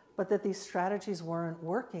 but that these strategies weren't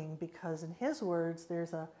working because, in his words,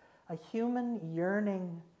 there's a human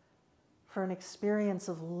yearning for an experience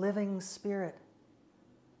of living spirit.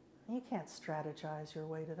 You can't strategize your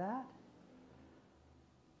way to that.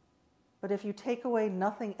 But if you take away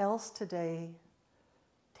nothing else today,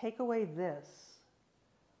 take away this,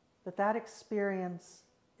 that experience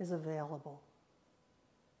is available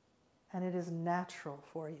and it is natural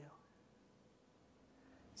for you.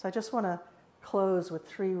 So I just want to close with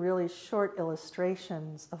 3 really short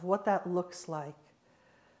illustrations of what that looks like.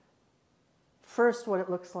 First, what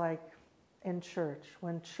it looks like in church,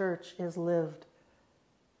 when church is lived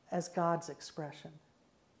as God's expression.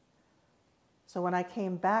 So when I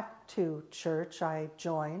came back to church, I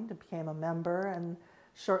joined and became a member, and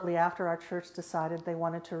shortly after, our church decided they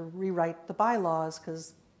wanted to rewrite the bylaws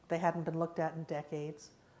because they hadn't been looked at in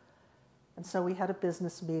decades. And so we had a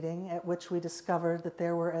business meeting at which we discovered that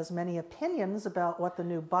there were as many opinions about what the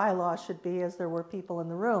new bylaw should be as there were people in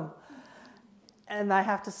the room. And I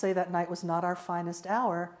have to say that night was not our finest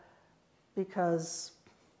hour because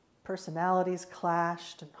personalities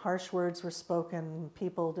clashed and harsh words were spoken and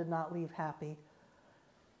people did not leave happy.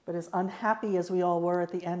 But as unhappy as we all were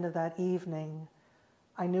at the end of that evening,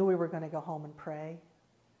 I knew we were going to go home and pray.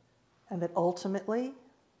 And that ultimately,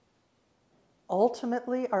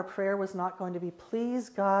 our prayer was not going to be, please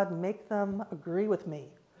God, make them agree with me.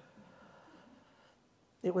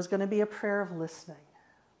 It was going to be a prayer of listening.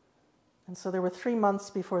 And so there were 3 months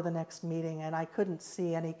before the next meeting, and I couldn't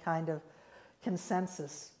see any kind of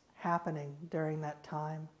consensus happening during that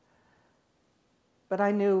time. But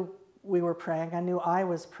I knew we were praying. I knew I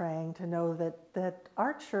was praying to know that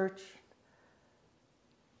our church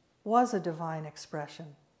was a divine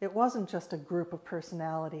expression. It wasn't just a group of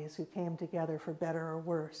personalities who came together for better or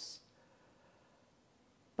worse,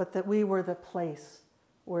 but that we were the place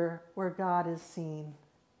where God is seen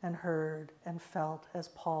and heard and felt, as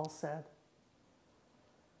Paul said.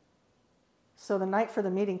 So the night for the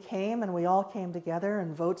meeting came, and we all came together,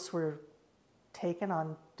 and votes were taken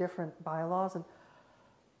on different bylaws, and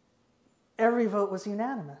every vote was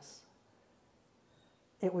unanimous.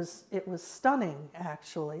 It was stunning,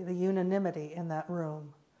 actually, the unanimity in that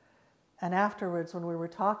room. And afterwards, when we were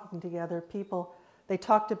talking together, they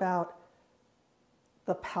talked about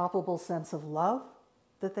the palpable sense of love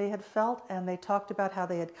that they had felt, and they talked about how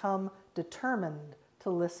they had come determined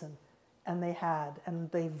to listen. And they had,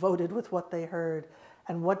 and they voted with what they heard.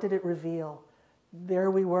 And what did it reveal?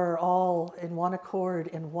 There we were, all in one accord,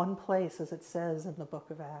 in one place, as it says in the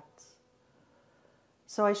book of Acts.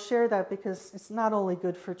 So I share that because it's not only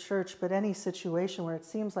good for church, but any situation where it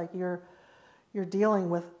seems like you're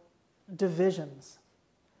dealing with divisions,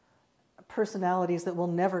 personalities that will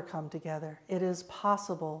never come together. It is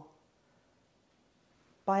possible,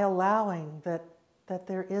 by allowing that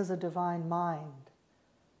there is a divine mind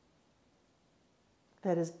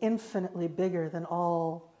that is infinitely bigger than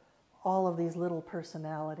all of these little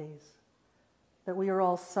personalities, that we are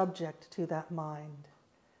all subject to that mind,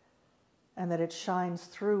 and that it shines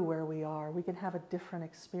through where we are. We can have a different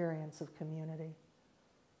experience of community.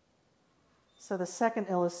 So the second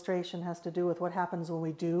illustration has to do with what happens when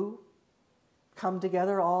we do come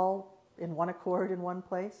together all in one accord in one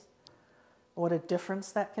place. What a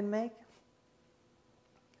difference that can make.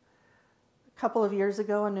 A couple of years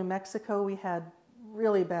ago in New Mexico, we had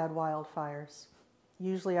really bad wildfires.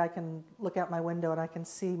 Usually I can look out my window and I can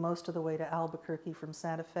see most of the way to Albuquerque from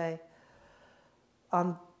Santa Fe.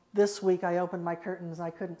 This week I opened my curtains,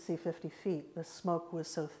 I couldn't see 50 feet. The smoke was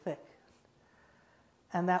so thick.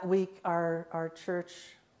 And that week our church,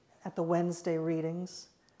 at the Wednesday readings,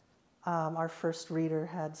 our first reader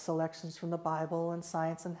had selections from the Bible and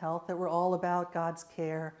science and health that were all about God's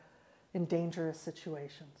care in dangerous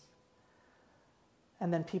situations.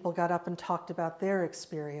 And then people got up and talked about their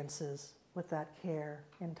experiences with that care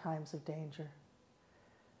in times of danger.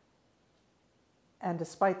 And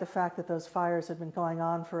despite the fact that those fires had been going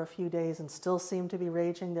on for a few days and still seemed to be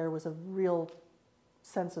raging, there was a real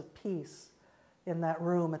sense of peace in that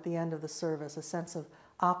room at the end of the service, a sense of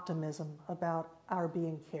optimism about our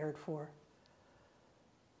being cared for.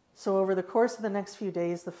 So over the course of the next few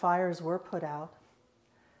days, the fires were put out.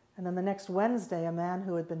 And then the next Wednesday, a man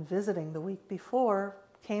who had been visiting the week before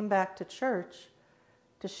came back to church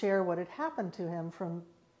to share what had happened to him from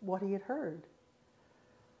what he had heard.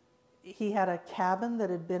 He had a cabin that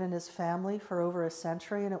had been in his family for over a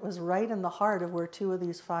century, and it was right in the heart of where 2 of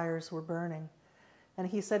these fires were burning. And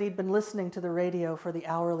he said he'd been listening to the radio for the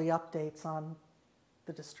hourly updates on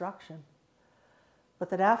the destruction. But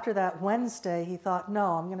that after that Wednesday, he thought,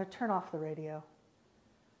 no, I'm going to turn off the radio.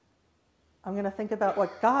 I'm going to think about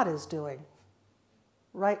what God is doing.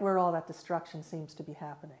 right where all that destruction seems to be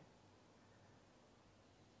happening.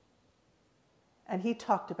 And he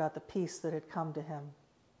talked about the peace that had come to him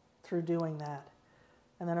through doing that.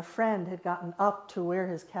 And then a friend had gotten up to where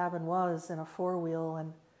his cabin was in a four-wheel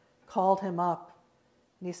and called him up.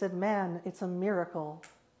 And he said, "Man, it's a miracle.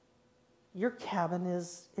 Your cabin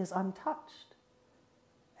is untouched."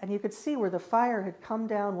 And you could see where the fire had come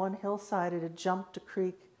down one hillside, it had jumped a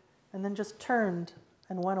creek, and then just turned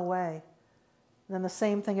and went away. And then the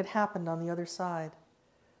same thing had happened on the other side.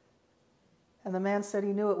 And the man said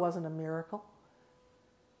he knew it wasn't a miracle,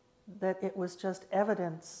 that it was just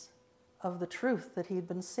evidence of the truth that he'd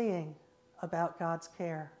been seeing about God's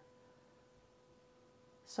care.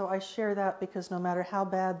 So I share that because no matter how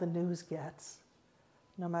bad the news gets,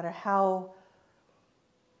 no matter how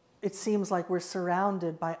it seems like we're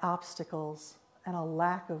surrounded by obstacles and a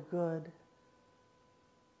lack of good,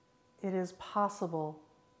 it is possible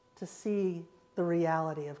to see the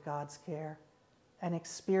reality of God's care and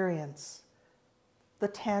experience the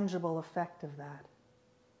tangible effect of that.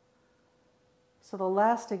 So the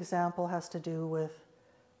last example has to do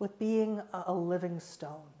with being a living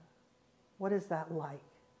stone. What is that like?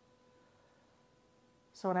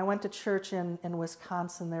 So when I went to church in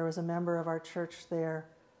Wisconsin, there was a member of our church there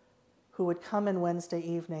who would come in Wednesday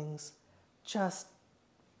evenings just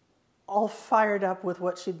all fired up with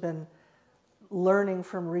what she'd been learning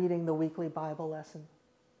from reading the weekly Bible lesson.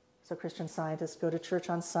 So Christian Scientists go to church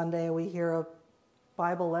on Sunday, we hear a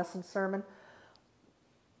Bible lesson sermon.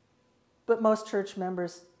 But most church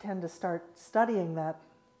members tend to start studying that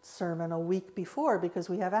sermon a week before because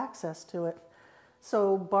we have access to it.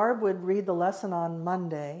 So Barb would read the lesson on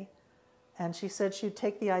Monday, and she said she'd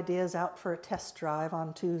take the ideas out for a test drive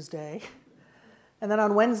on Tuesday. And then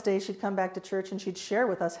on Wednesday, she'd come back to church and she'd share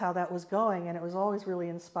with us how that was going. And it was always really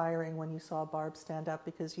inspiring when you saw Barb stand up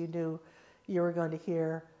because you knew you were going to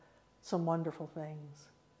hear some wonderful things.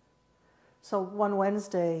 So one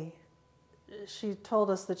Wednesday, she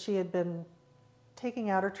told us that she had been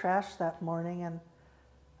taking out her trash that morning, and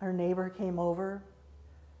her neighbor came over,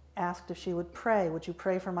 asked if she would pray. "Would you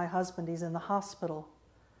pray for my husband? He's in the hospital.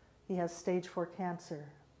 He has stage 4 cancer.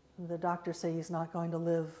 And the doctors say he's not going to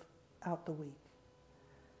live out the week."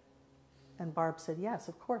 And Barb said, "Yes,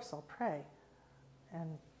 of course, I'll pray."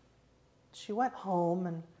 And she went home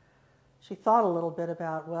and she thought a little bit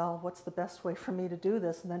about, well, what's the best way for me to do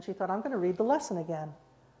this? And then she thought, I'm going to read the lesson again.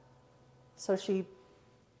 So she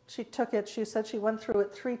took it, she said she went through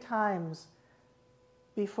it 3 times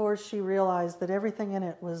before she realized that everything in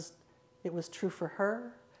it was true for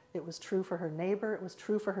her, it was true for her neighbor, it was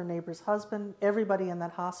true for her neighbor's husband, everybody in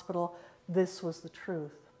that hospital. This was the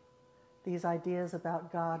truth. These ideas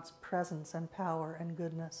about God's presence and power and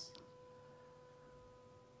goodness.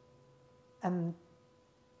 And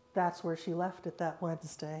that's where she left it that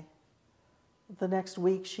Wednesday. The next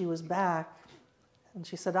week she was back and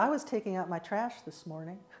she said, "I was taking out my trash this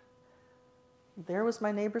morning. There was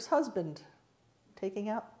my neighbor's husband taking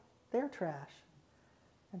out their trash."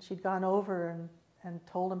 And she'd gone over and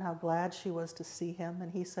told him how glad she was to see him.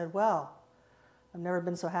 And he said, "Well, I've never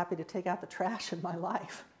been so happy to take out the trash in my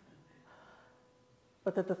life."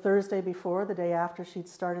 But that the Thursday before, the day after she'd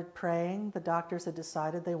started praying, the doctors had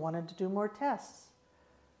decided they wanted to do more tests.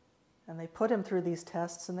 And they put him through these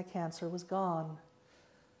tests and the cancer was gone.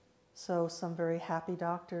 So some very happy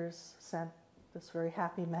doctors sent this very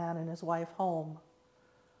happy man and his wife home.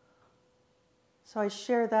 So I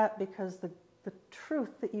share that because the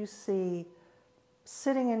truth that you see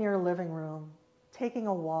sitting in your living room, taking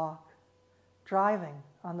a walk, driving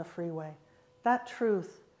on the freeway, that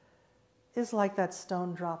truth is like that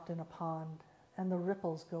stone dropped in a pond and the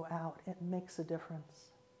ripples go out. It makes a difference.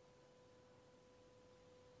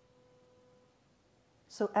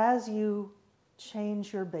 So as you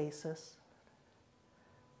change your basis,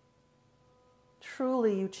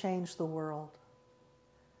 truly you change the world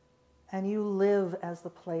and you live as the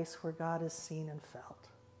place where God is seen and felt.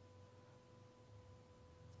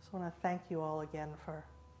 So I want to thank you all again for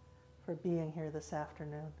being here this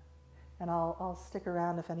afternoon. And I'll stick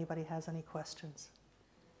around if anybody has any questions.